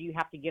 when do you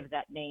have to give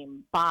that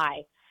name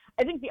by?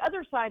 I think the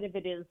other side of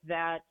it is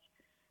that,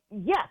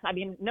 yes, I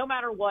mean, no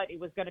matter what, it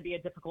was going to be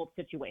a difficult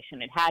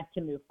situation. It had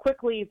to move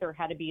quickly. There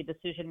had to be a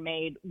decision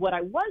made. What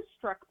I was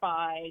struck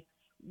by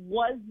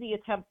was the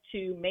attempt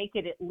to make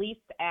it at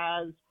least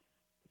as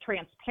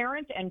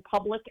transparent and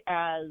public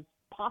as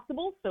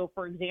possible. So,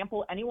 for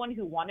example, anyone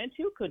who wanted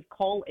to could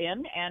call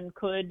in and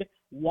could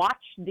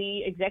watch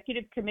the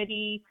executive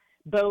committee.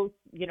 Both,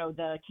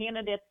 the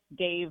candidates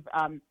gave,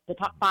 the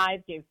top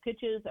 5 gave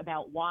pitches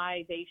about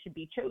why they should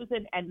be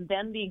chosen, and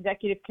then the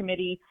executive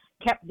committee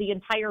kept the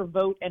entire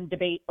vote and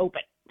debate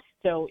open.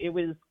 So it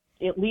was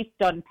at least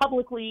done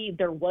publicly.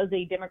 There was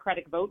a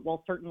Democratic vote.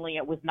 Well, certainly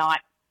it was not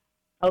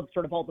of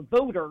sort of all the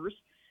voters.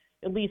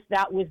 At least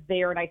that was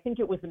there, and I think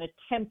it was an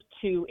attempt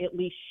to at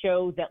least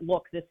show that,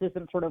 look, this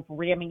isn't sort of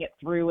ramming it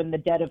through in the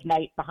dead of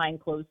night behind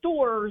closed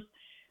doors.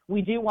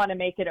 We do want to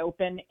make it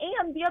open.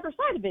 And the other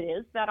side of it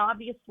is that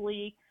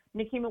obviously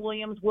Nikema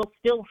Williams will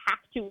still have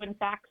to, in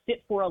fact,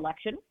 sit for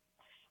election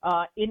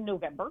in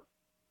November.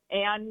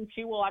 And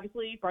she will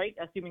obviously, right,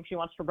 assuming she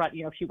wants to run,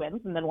 if she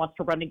wins and then wants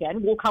to run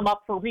again, will come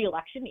up for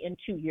re-election in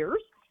 2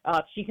 years.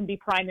 She can be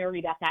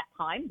primaried at that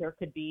time. There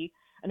could be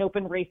an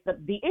open race.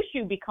 But the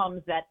issue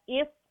becomes that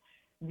if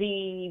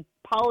the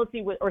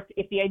policy was, or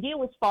if the idea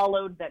was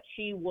followed that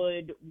she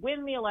would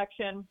win the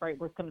election, right,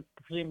 we're going to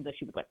presume that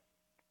she would win.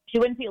 She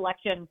wins the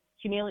election,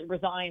 she immediately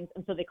resigns,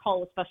 and so they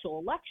call a special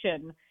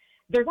election.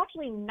 There's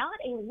actually not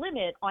a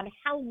limit on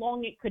how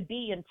long it could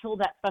be until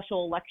that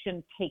special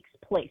election takes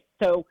place.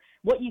 So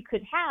what you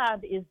could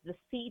have is the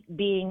seat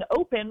being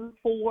open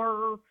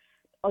for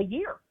a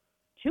year,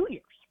 2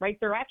 years, right?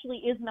 There actually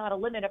is not a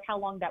limit of how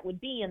long that would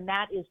be, and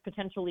that is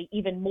potentially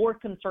even more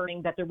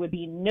concerning, that there would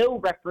be no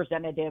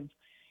representative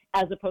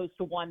as opposed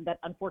to one that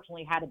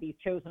unfortunately had to be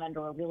chosen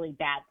under a really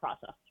bad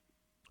process.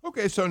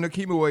 Okay, so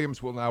Nikema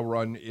Williams will now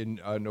run in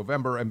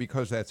November, and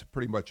because that's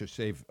pretty much a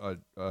safe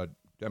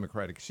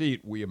Democratic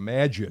seat, we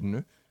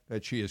imagine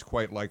that she is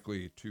quite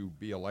likely to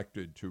be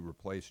elected to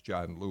replace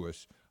John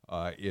Lewis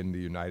in the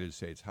United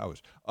States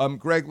House.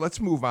 Greg, let's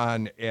move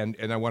on, and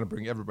I want to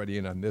bring everybody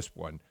in on this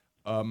one.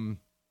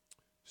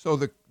 So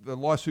the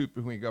lawsuit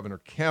between Governor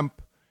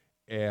Kemp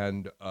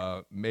and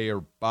Mayor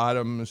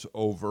Bottoms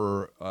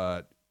over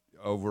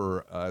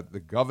the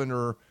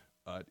governor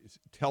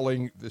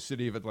telling the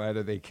city of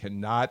Atlanta they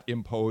cannot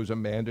impose a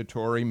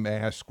mandatory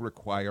mask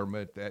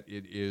requirement, that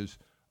it is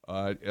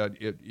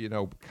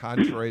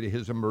contrary to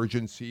his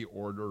emergency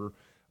order.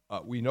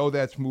 We know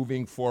that's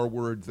moving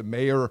forward. The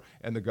mayor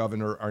and the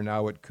governor are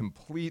now at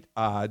complete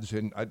odds,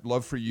 and I'd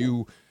love for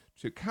you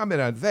to comment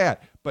on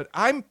that. But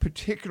I'm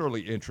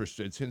particularly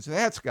interested, since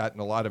that's gotten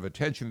a lot of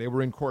attention. They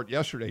were in court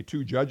yesterday.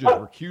 2 judges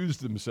recused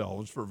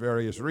themselves for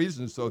various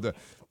reasons, so the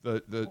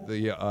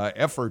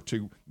effort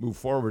to move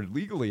forward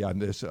legally on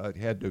this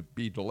had to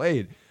be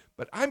delayed.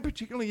 But I'm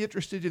particularly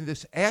interested in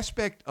this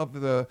aspect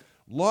of the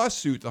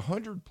lawsuit, the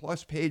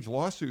 100-plus page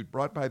lawsuit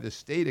brought by the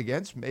state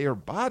against Mayor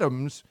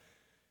Bottoms.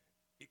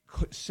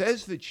 It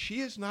says that she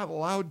is not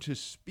allowed to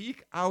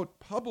speak out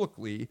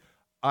publicly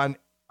on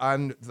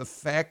the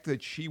fact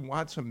that she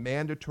wants a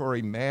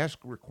mandatory mask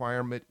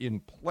requirement in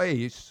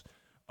place,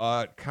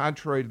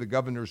 contrary to the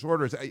governor's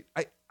orders.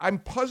 I'm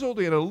puzzled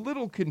and a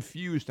little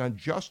confused on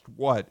just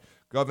what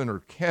Governor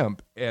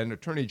Kemp and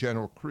Attorney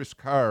General Chris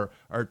Carr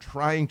are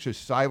trying to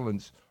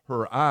silence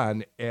her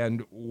on,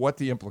 and what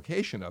the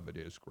implication of it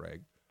is,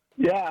 Greg.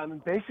 Yeah, I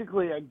mean,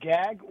 basically a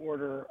gag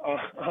order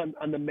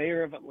on the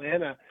mayor of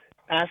Atlanta,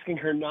 asking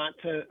her not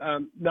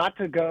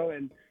to go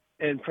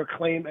and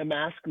proclaim a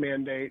mask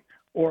mandate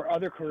or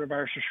other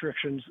coronavirus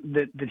restrictions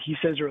that he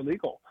says are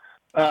illegal.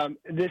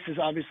 This is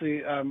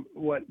obviously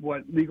what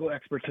legal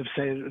experts have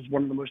said is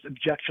one of the most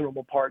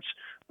objectionable parts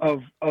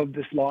of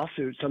this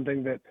lawsuit.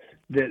 Something that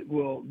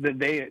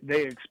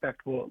they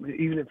expect will,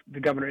 even if the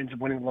governor ends up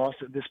winning the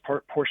lawsuit, this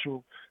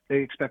portion they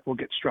expect will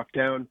get struck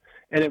down.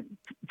 And it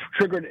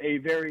triggered a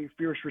very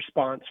fierce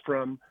response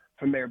from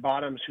Mayor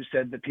Bottoms, who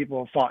said that people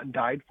have fought and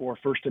died for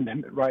First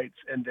Amendment rights,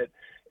 and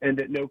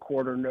that no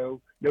court or no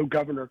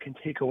governor can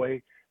take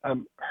away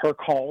her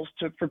calls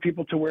for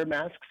people to wear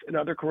masks and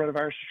other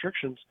coronavirus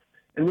restrictions.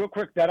 And real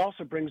quick, that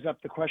also brings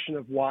up the question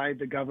of why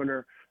the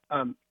governor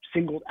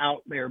singled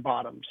out Mayor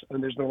Bottoms.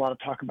 And there's been a lot of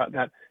talk about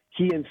that.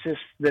 He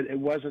insists that it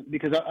wasn't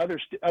because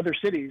other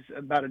cities,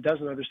 about a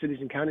dozen other cities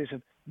and counties,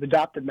 have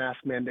adopted mask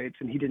mandates,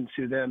 and he didn't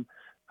sue them.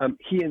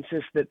 He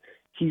insists that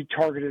he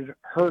targeted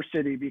her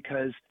city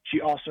because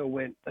she also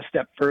went a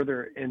step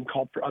further and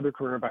called for other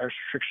coronavirus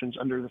restrictions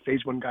under the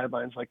Phase 1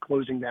 guidelines, like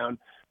closing down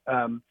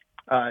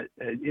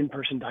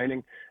in-person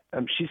dining.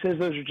 She says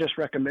those are just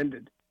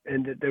recommended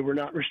and that they were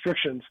not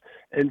restrictions.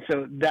 And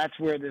so that's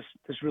where this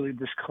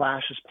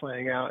clash is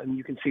playing out, and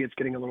you can see it's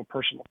getting a little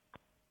personal.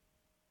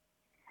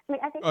 I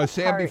mean, I think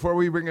Sam, before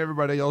we bring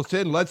everybody else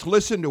in, let's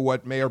listen to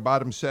what Mayor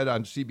Bottoms said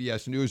on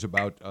CBS News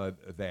about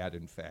that,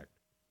 in fact.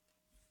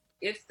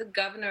 If the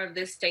governor of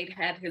this state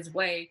had his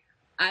way,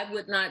 I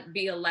would not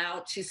be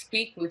allowed to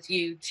speak with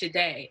you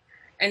today.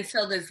 And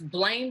so this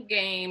blame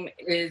game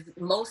is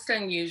most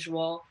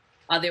unusual.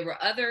 There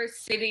were other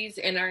cities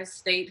in our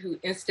state who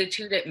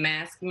instituted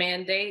mask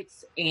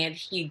mandates, and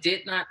he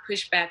did not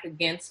push back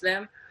against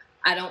them.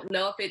 I don't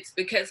know if it's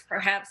because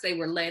perhaps they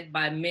were led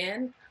by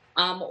men,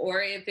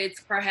 or if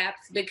it's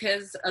perhaps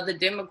because of the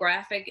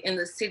demographic in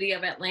the city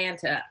of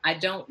Atlanta. I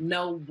don't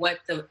know what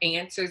the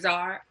answers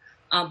are,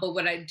 but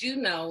what I do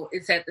know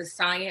is that the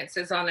science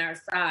is on our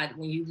side.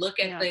 When you look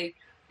at the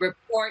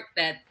report,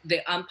 that the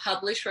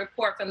unpublished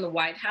report from the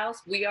White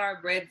House, we are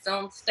a red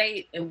zone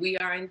state and we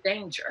are in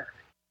danger.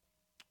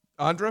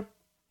 Andra?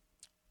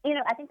 You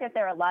know, I think that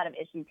there are a lot of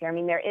issues here. I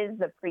mean, there is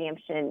the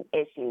preemption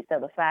issue. So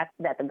the fact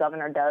that the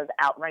governor does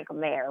outrank a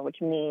mayor,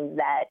 which means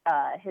that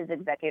his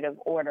executive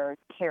orders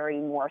carry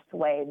more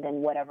sway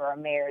than whatever a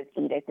mayor's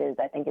edict is,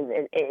 I think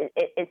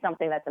is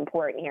something that's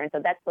important here. And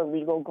so that's the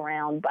legal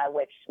ground by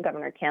which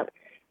Governor Kemp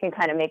can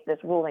kind of make this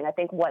ruling. I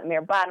think what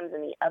Mayor Bottoms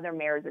and the other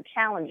mayors are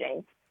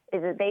challenging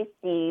is that they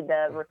see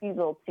the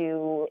refusal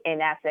to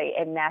enact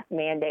a mask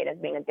mandate as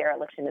being a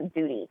dereliction of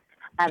duty.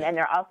 And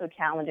they're also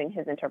challenging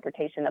his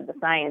interpretation of the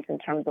science in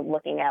terms of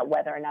looking at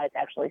whether or not it's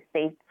actually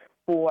safe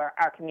for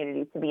our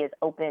communities to be as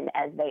open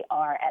as they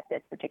are at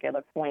this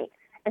particular point.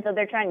 And so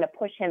they're trying to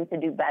push him to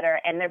do better.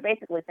 And they're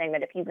basically saying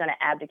that if he's going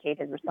to abdicate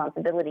his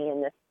responsibility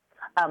in this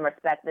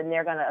respect, then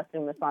they're going to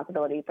assume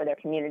responsibility for their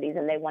communities.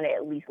 And they want to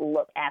at least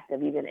look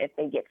active, even if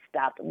they get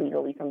stopped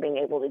legally from being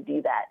able to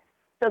do that.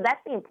 So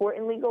that's the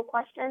important legal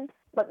question.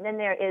 But then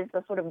there is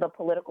the sort of the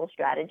political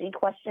strategy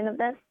question of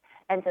this.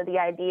 And so the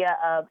idea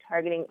of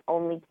targeting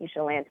only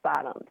Keisha Lance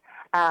Bottoms,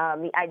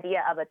 the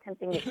idea of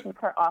attempting to keep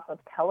her off of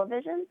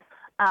television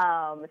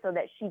so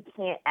that she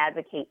can't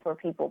advocate for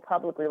people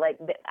publicly.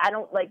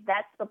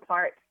 That's the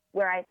part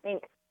where I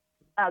think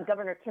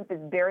Governor Kemp is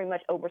very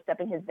much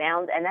overstepping his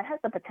bounds, and that has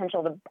the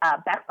potential to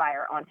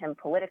backfire on him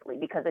politically,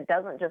 because it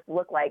doesn't just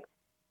look like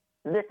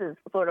this is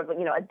sort of,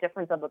 a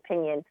difference of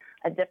opinion,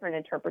 a different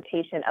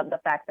interpretation of the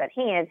facts at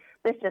hand.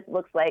 This just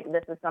looks like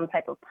this is some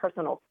type of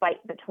personal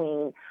fight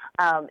between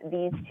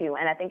these two.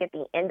 And I think at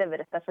the end of it,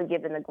 especially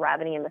given the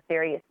gravity and the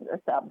seriousness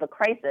of the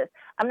crisis,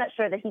 I'm not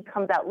sure that he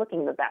comes out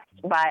looking the best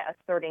by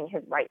asserting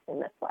his rights in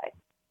this way.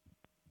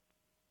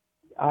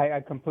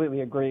 I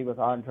completely agree with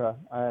Andra.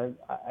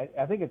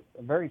 I think it's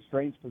a very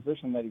strange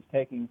position that he's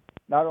taking,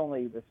 not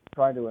only this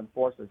trying to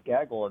enforce this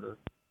gag order,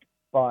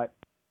 but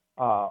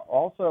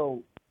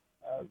also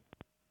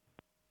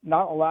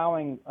not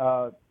allowing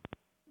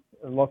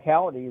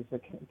localities,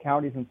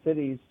 counties and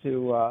cities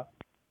to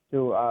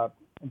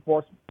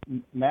enforce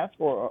mask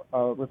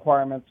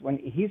requirements when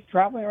he's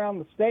traveling around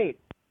the state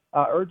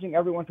urging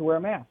everyone to wear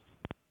masks.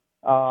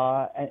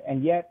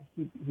 And yet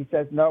he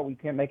says, no, we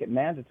can't make it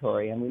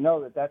mandatory. And we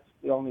know that that's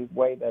the only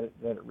way that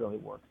it really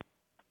works.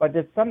 But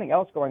there's something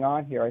else going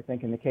on here, I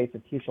think, in the case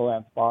of Keisha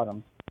Lance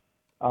Bottoms.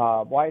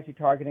 Why is he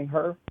targeting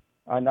her?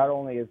 Not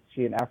only is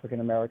she an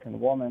African-American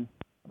woman,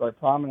 a very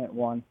prominent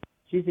one,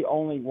 she's the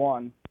only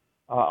one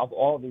of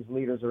all of these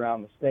leaders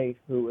around the state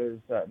who is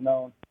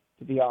known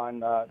to be on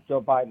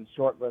Joe Biden's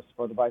short list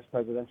for the vice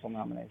presidential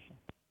nomination.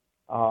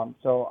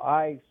 So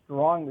I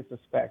strongly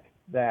suspect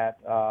that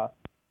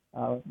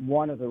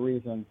one of the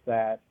reasons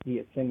that he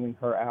is singling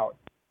her out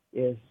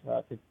is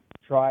to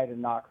try to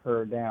knock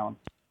her down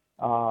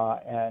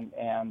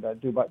and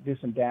do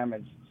some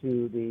damage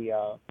to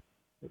the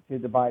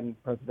Biden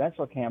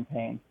presidential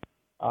campaign,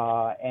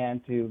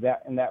 and to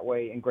that in that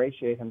way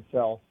ingratiate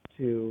himself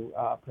to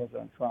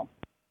President Trump.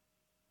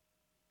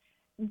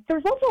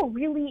 There's also a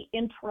really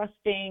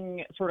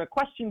interesting sort of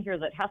question here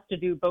that has to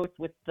do both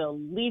with the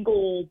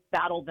legal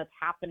battle that's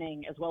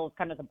happening as well as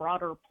kind of the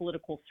broader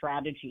political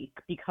strategy,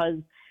 because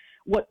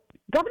what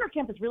Governor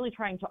Kemp is really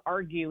trying to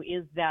argue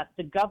is that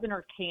the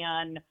governor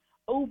can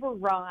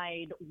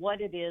override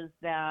what it is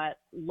that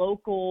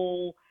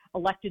local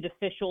elected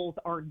officials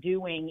are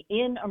doing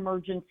in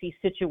emergency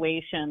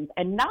situations,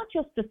 and not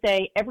just to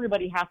say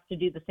everybody has to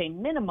do the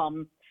same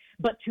minimum,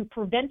 but to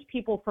prevent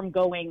people from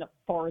going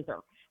farther,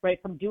 right,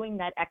 from doing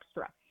that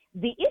extra.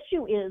 The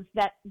issue is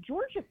that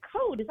Georgia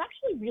code is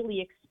actually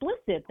really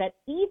explicit that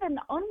even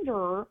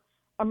under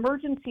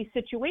emergency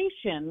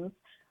situations,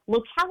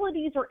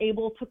 localities are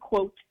able to,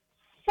 quote,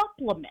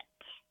 supplement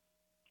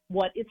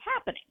what is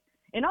happening.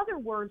 In other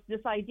words,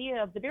 this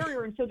idea of the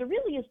barrier, and so there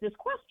really is this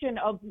question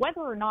of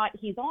whether or not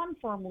he's on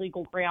firm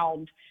legal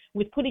ground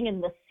with putting in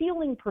the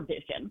ceiling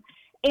provision,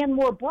 and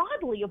more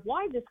broadly of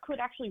why this could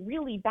actually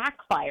really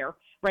backfire,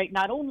 right?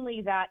 Not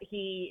only that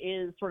he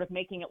is sort of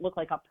making it look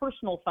like a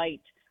personal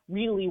fight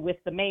really with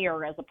the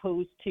mayor as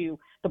opposed to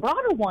the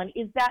broader one,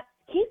 is that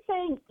he's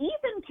saying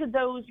even to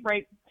those,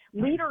 right,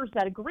 leaders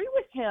that agree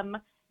with him,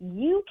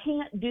 you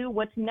can't do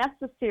what's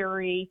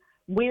necessary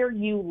where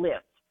you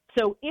live.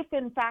 So if,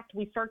 in fact,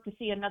 we start to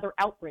see another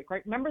outbreak,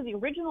 right? Remember, the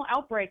original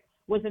outbreak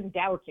was in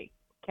Dougherty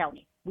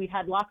County. We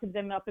had lots of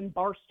them up in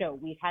Barstow.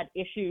 We had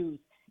issues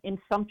in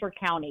Sumter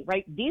County,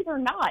 right? These are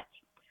not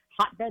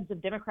hotbeds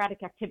of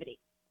Democratic activity,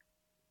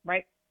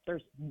 right?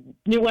 There's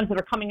new ones that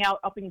are coming out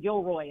up in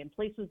Gilroy and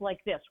places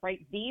like this, right?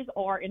 These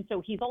are, and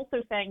so he's also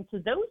saying to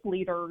those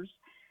leaders,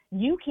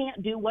 you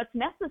can't do what's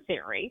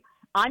necessary.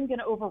 I'm going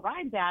to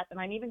override that,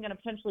 and I'm even going to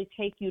potentially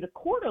take you to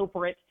court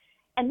over it.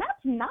 And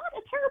that's not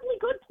a terribly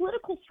good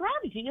political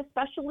strategy,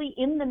 especially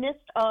in the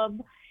midst of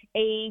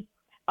a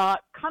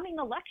coming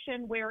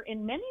election where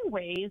in many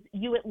ways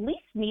you at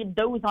least need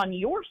those on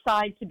your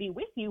side to be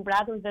with you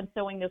rather than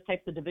sowing those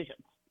types of divisions.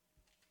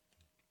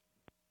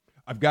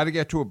 I've got to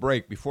get to a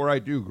break. Before I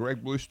do,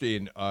 Greg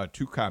Bluestein,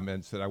 two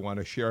comments that I want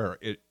to share.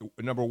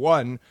 Number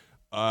one,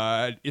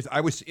 is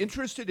I was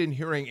interested in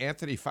hearing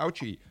Anthony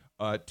Fauci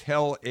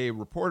tell a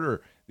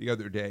reporter the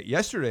other day,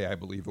 yesterday I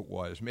believe it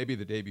was, maybe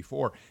the day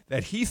before,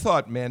 that he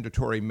thought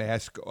mandatory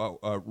mask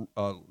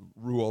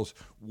rules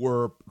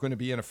were going to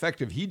be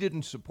ineffective. He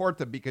didn't support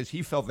them because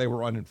he felt they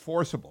were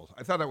unenforceable.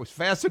 I thought that was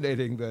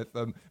fascinating that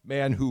the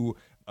man who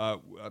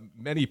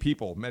many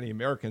people, many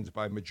Americans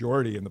by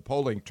majority in the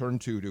polling turn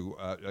to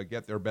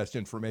get their best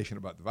information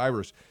about the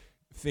virus,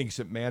 thinks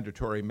that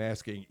mandatory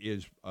masking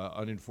is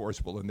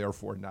unenforceable and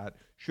therefore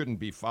shouldn't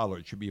be followed.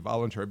 It should be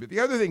voluntary. But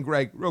the other thing,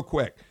 Greg, real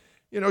quick,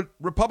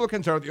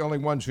 Republicans aren't the only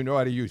ones who know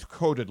how to use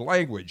coded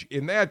language.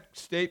 In that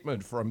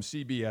statement from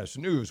CBS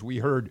News, we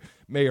heard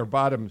Mayor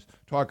Bottoms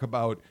talk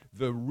about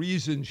the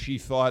reason she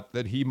thought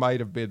that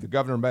the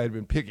governor might have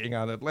been picking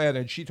on Atlanta,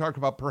 and she talked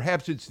about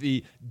perhaps it's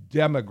the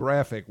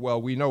demographic. Well,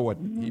 we know what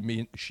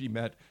she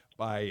meant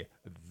by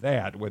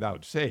that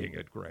without saying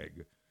it,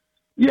 Greg.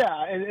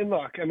 Yeah, and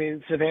look, I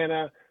mean,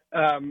 Savannah,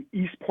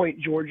 East Point,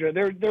 Georgia.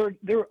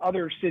 There are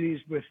other cities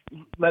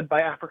led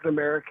by African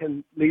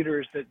American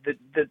leaders that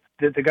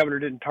the governor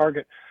didn't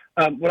target.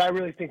 What I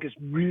really think is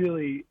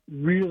really,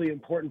 really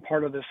important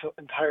part of this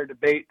entire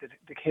debate that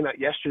came out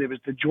yesterday was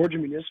the Georgia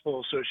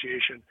Municipal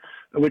Association,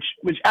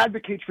 which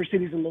advocates for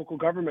cities and local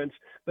governments,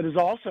 but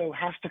also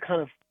has to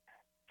kind of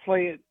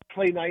play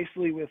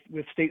nicely with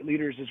state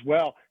leaders as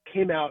well,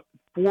 came out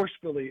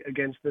forcefully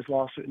against this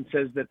lawsuit and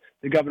says that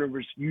the governor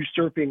was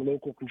usurping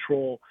local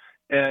control.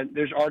 And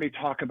there's already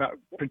talk about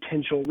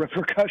potential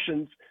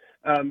repercussions.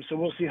 So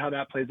we'll see how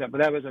that plays out. But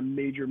that was a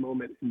major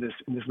moment in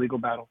this legal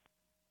battle.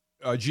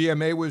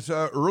 GMA was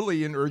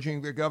early in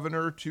urging the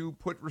governor to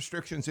put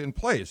restrictions in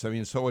place. I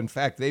mean, so in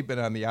fact, they've been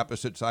on the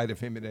opposite side of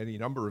him in any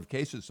number of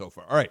cases so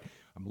far. All right,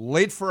 I'm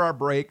late for our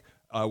break.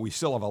 We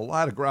still have a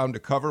lot of ground to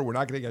cover. We're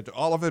not going to get to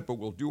all of it, but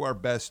we'll do our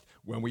best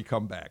when we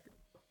come back.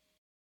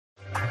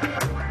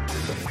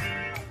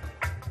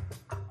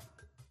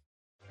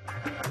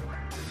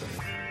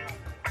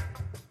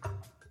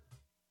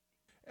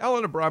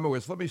 Alan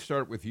Abramowitz, let me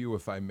start with you,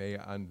 if I may,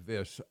 on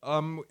this.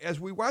 As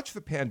we watch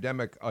the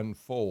pandemic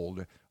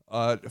unfold,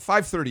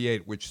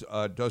 538, which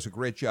does a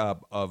great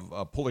job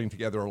of pulling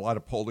together a lot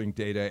of polling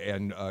data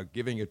and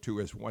giving it to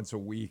us once a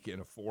week in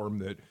a form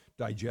that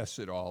digests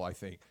it all, I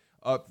think.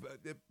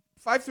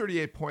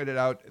 538 pointed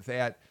out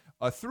that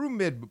through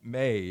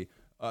mid-May,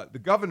 the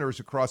governors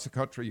across the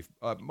country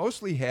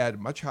mostly had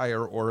much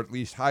higher, or at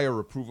least higher,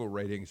 approval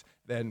ratings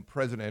than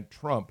President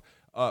Trump.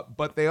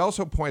 But they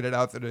also pointed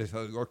out that as I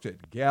looked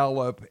at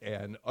Gallup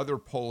and other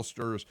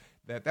pollsters,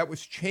 that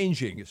was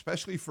changing,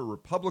 especially for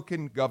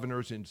Republican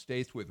governors in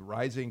states with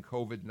rising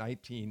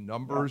COVID-19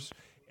 numbers,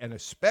 and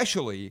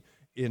especially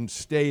in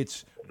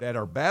states that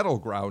are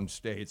battleground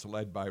states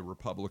led by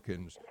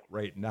Republicans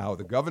right now.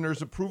 The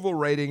governor's approval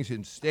ratings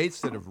in states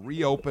that have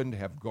reopened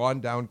have gone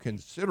down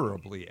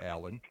considerably,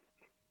 Alan.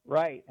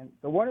 Right. And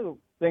so one of the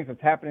things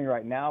that's happening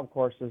right now, of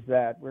course, is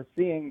that we're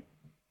seeing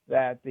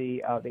that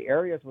the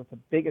areas with the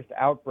biggest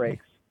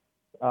outbreaks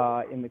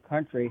in the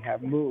country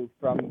have moved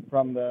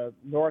from the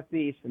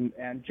Northeast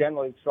and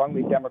generally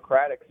strongly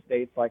Democratic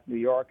states like New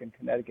York and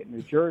Connecticut and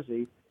New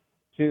Jersey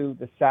to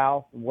the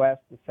South,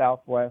 West, the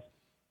Southwest,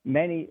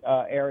 many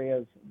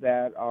areas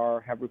that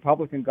have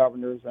Republican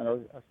governors and are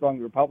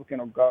strongly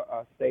Republican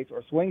states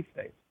or swing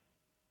states.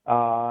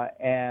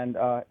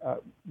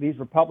 These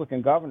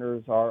Republican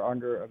governors are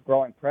under a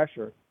growing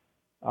pressure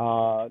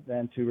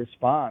then to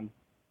respond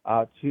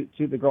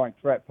to the growing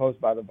threat posed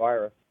by the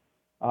virus.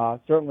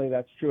 Certainly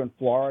that's true in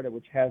Florida,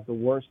 which has the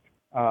worst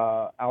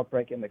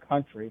outbreak in the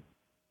country,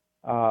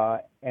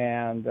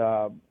 and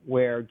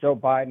where Joe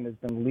Biden has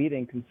been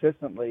leading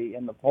consistently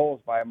in the polls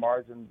by a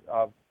margin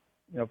of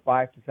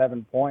 5 to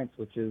 7 points,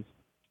 which is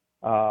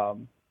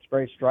it's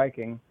very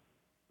striking.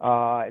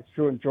 It's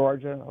true in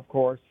Georgia, of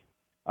course,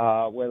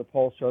 where the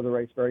polls show the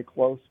race very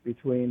close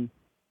between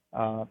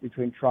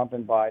Trump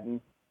and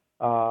Biden.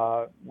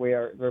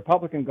 Where the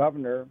Republican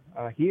governor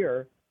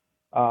here,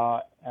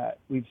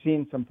 we've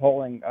seen some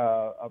polling.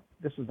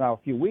 This was now a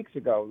few weeks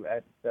ago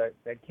that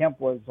Kemp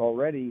was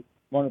already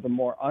one of the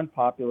more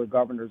unpopular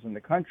governors in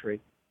the country,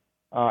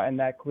 and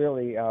that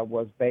clearly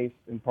was based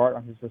in part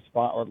on his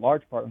response, or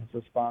large part on his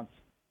response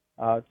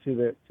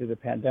to the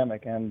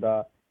pandemic. And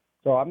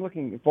so I'm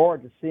looking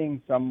forward to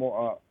seeing some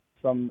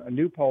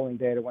new polling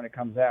data when it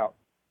comes out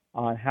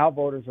on how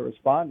voters are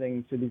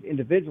responding to these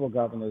individual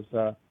governors.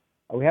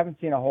 We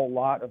haven't seen a whole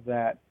lot of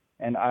that,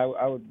 and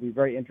I would be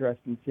very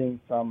interested in seeing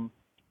some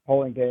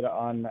polling data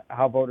on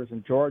how voters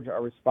in Georgia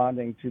are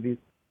responding to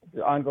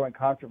the ongoing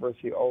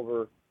controversy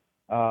over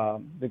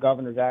the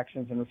governor's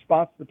actions in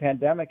response to the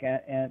pandemic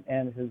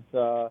and his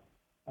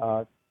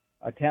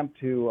attempt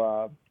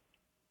to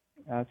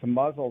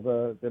muzzle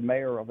the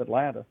mayor of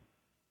Atlanta.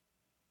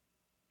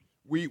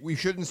 We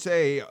shouldn't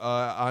say,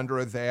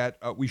 Andra, that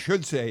we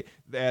should say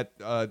that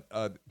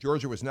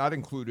Georgia was not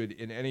included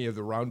in any of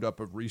the roundup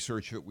of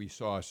research that we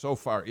saw so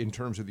far in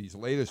terms of these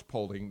latest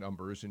polling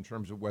numbers, in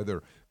terms of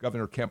whether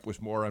Governor Kemp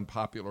was more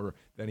unpopular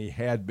than he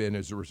had been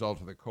as a result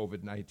of the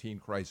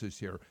COVID-19 crisis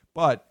here.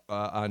 But,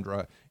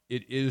 Andra,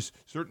 it is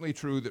certainly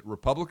true that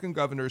Republican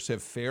governors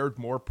have fared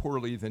more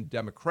poorly than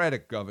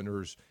Democratic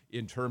governors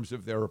in terms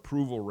of their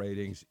approval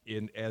ratings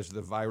as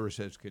the virus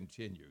has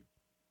continued.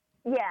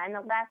 Yeah, and the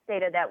last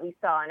data that we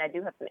saw, and I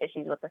do have some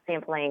issues with the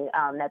sampling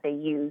that they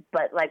used,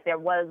 but there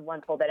was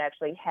one poll that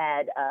actually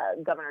had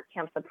Governor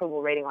Kemp's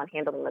approval rating on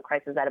handling the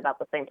crisis at about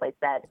the same place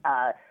that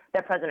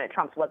President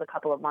Trump's was a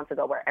couple of months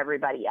ago, where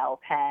everybody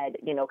else had,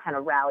 kind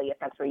of rally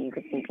effects where you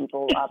could see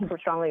people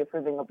strongly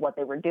approving of what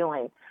they were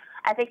doing.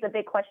 I think the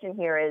big question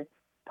here is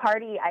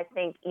party, I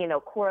think,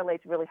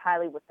 correlates really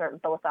highly with certain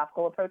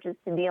philosophical approaches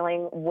to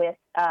dealing with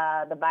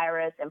the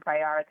virus and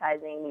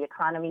prioritizing the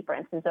economy, for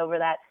instance, over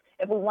that.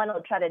 If we want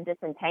to try to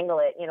disentangle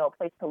it, a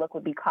place to look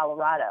would be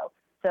Colorado.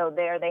 So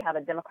there they have a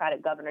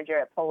Democratic governor,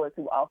 Jared Polis,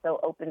 who also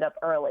opened up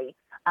early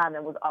and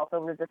was also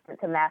resistant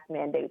to mask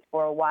mandates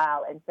for a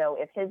while. And so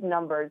if his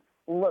numbers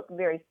look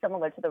very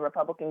similar to the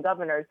Republican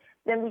governors,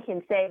 then we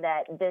can say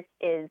that this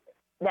is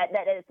that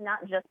it's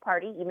not just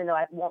party, even though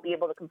I won't be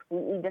able to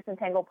completely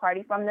disentangle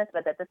party from this,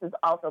 but that this is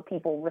also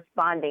people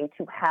responding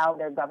to how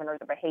their governors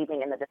are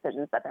behaving and the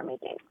decisions that they're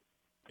making.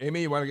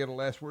 Amy, you want to get a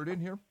last word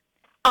in here?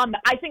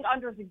 I think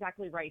Andre's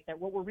exactly right, that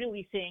what we're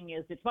really seeing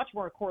is it's much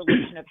more a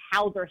correlation of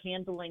how they're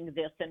handling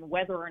this and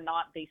whether or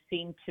not the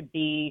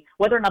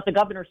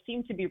governors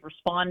seem to be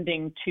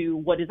responding to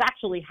what is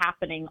actually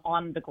happening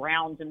on the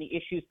ground and the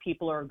issues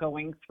people are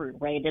going through,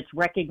 right? It's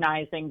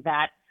recognizing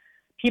that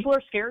people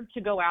are scared to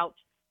go out.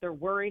 They're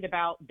worried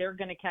about they're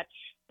going to catch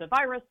the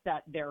virus,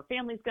 that their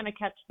family's going to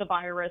catch the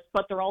virus,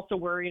 but they're also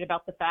worried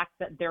about the fact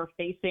that they're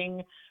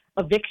facing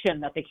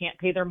eviction, that they can't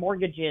pay their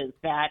mortgages,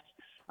 that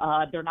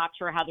they're not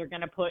sure how they're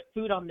going to put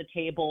food on the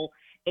table.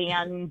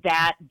 and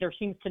that there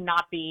seems to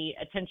not be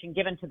attention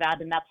given to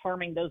that, and that's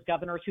harming those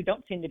governors who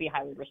don't seem to be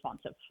highly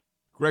responsive.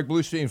 Greg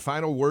Bluestein,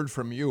 final word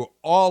from you.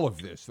 All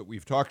of this that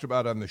we've talked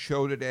about on the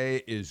show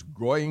today is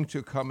going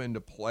to come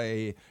into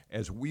play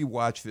as we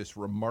watch this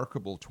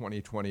remarkable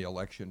 2020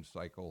 election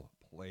cycle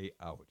play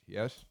out.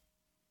 Yes?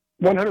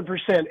 100%.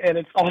 And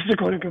it's also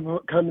going to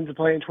come into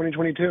play in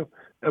 2022.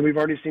 And we've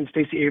already seen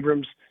Stacey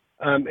Abrams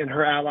and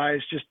her allies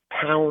just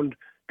pound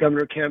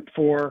Governor Kemp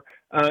for,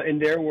 in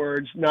their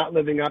words, not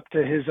living up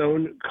to his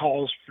own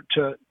calls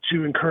to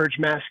encourage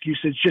mask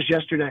usage just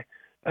yesterday,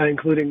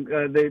 including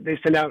they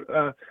sent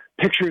out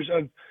pictures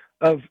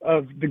of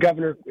the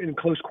governor in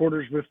close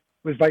quarters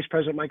with Vice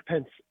President Mike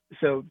Pence.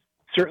 So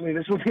certainly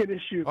this will be an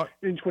issue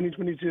in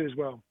 2022 as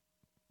well.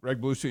 Greg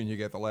Bluestein, you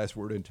get the last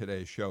word in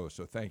today's show.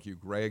 So thank you,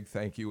 Greg.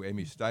 Thank you,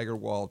 Amy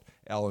Steigerwald,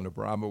 Alan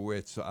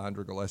Abramowitz,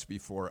 Andra Gillespie,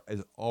 for,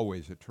 as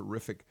always, a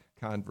terrific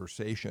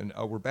conversation.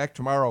 We're back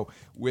tomorrow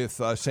with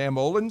Sam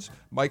Olens,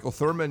 Michael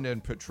Thurman,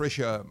 and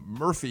Patricia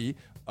Murphy.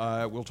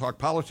 We'll talk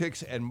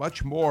politics and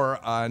much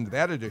more on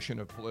that edition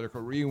of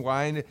Political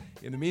Rewind.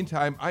 In the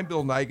meantime, I'm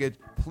Bill Nigut.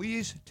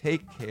 Please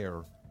take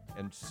care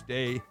and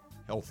stay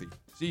healthy.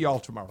 See y'all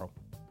tomorrow.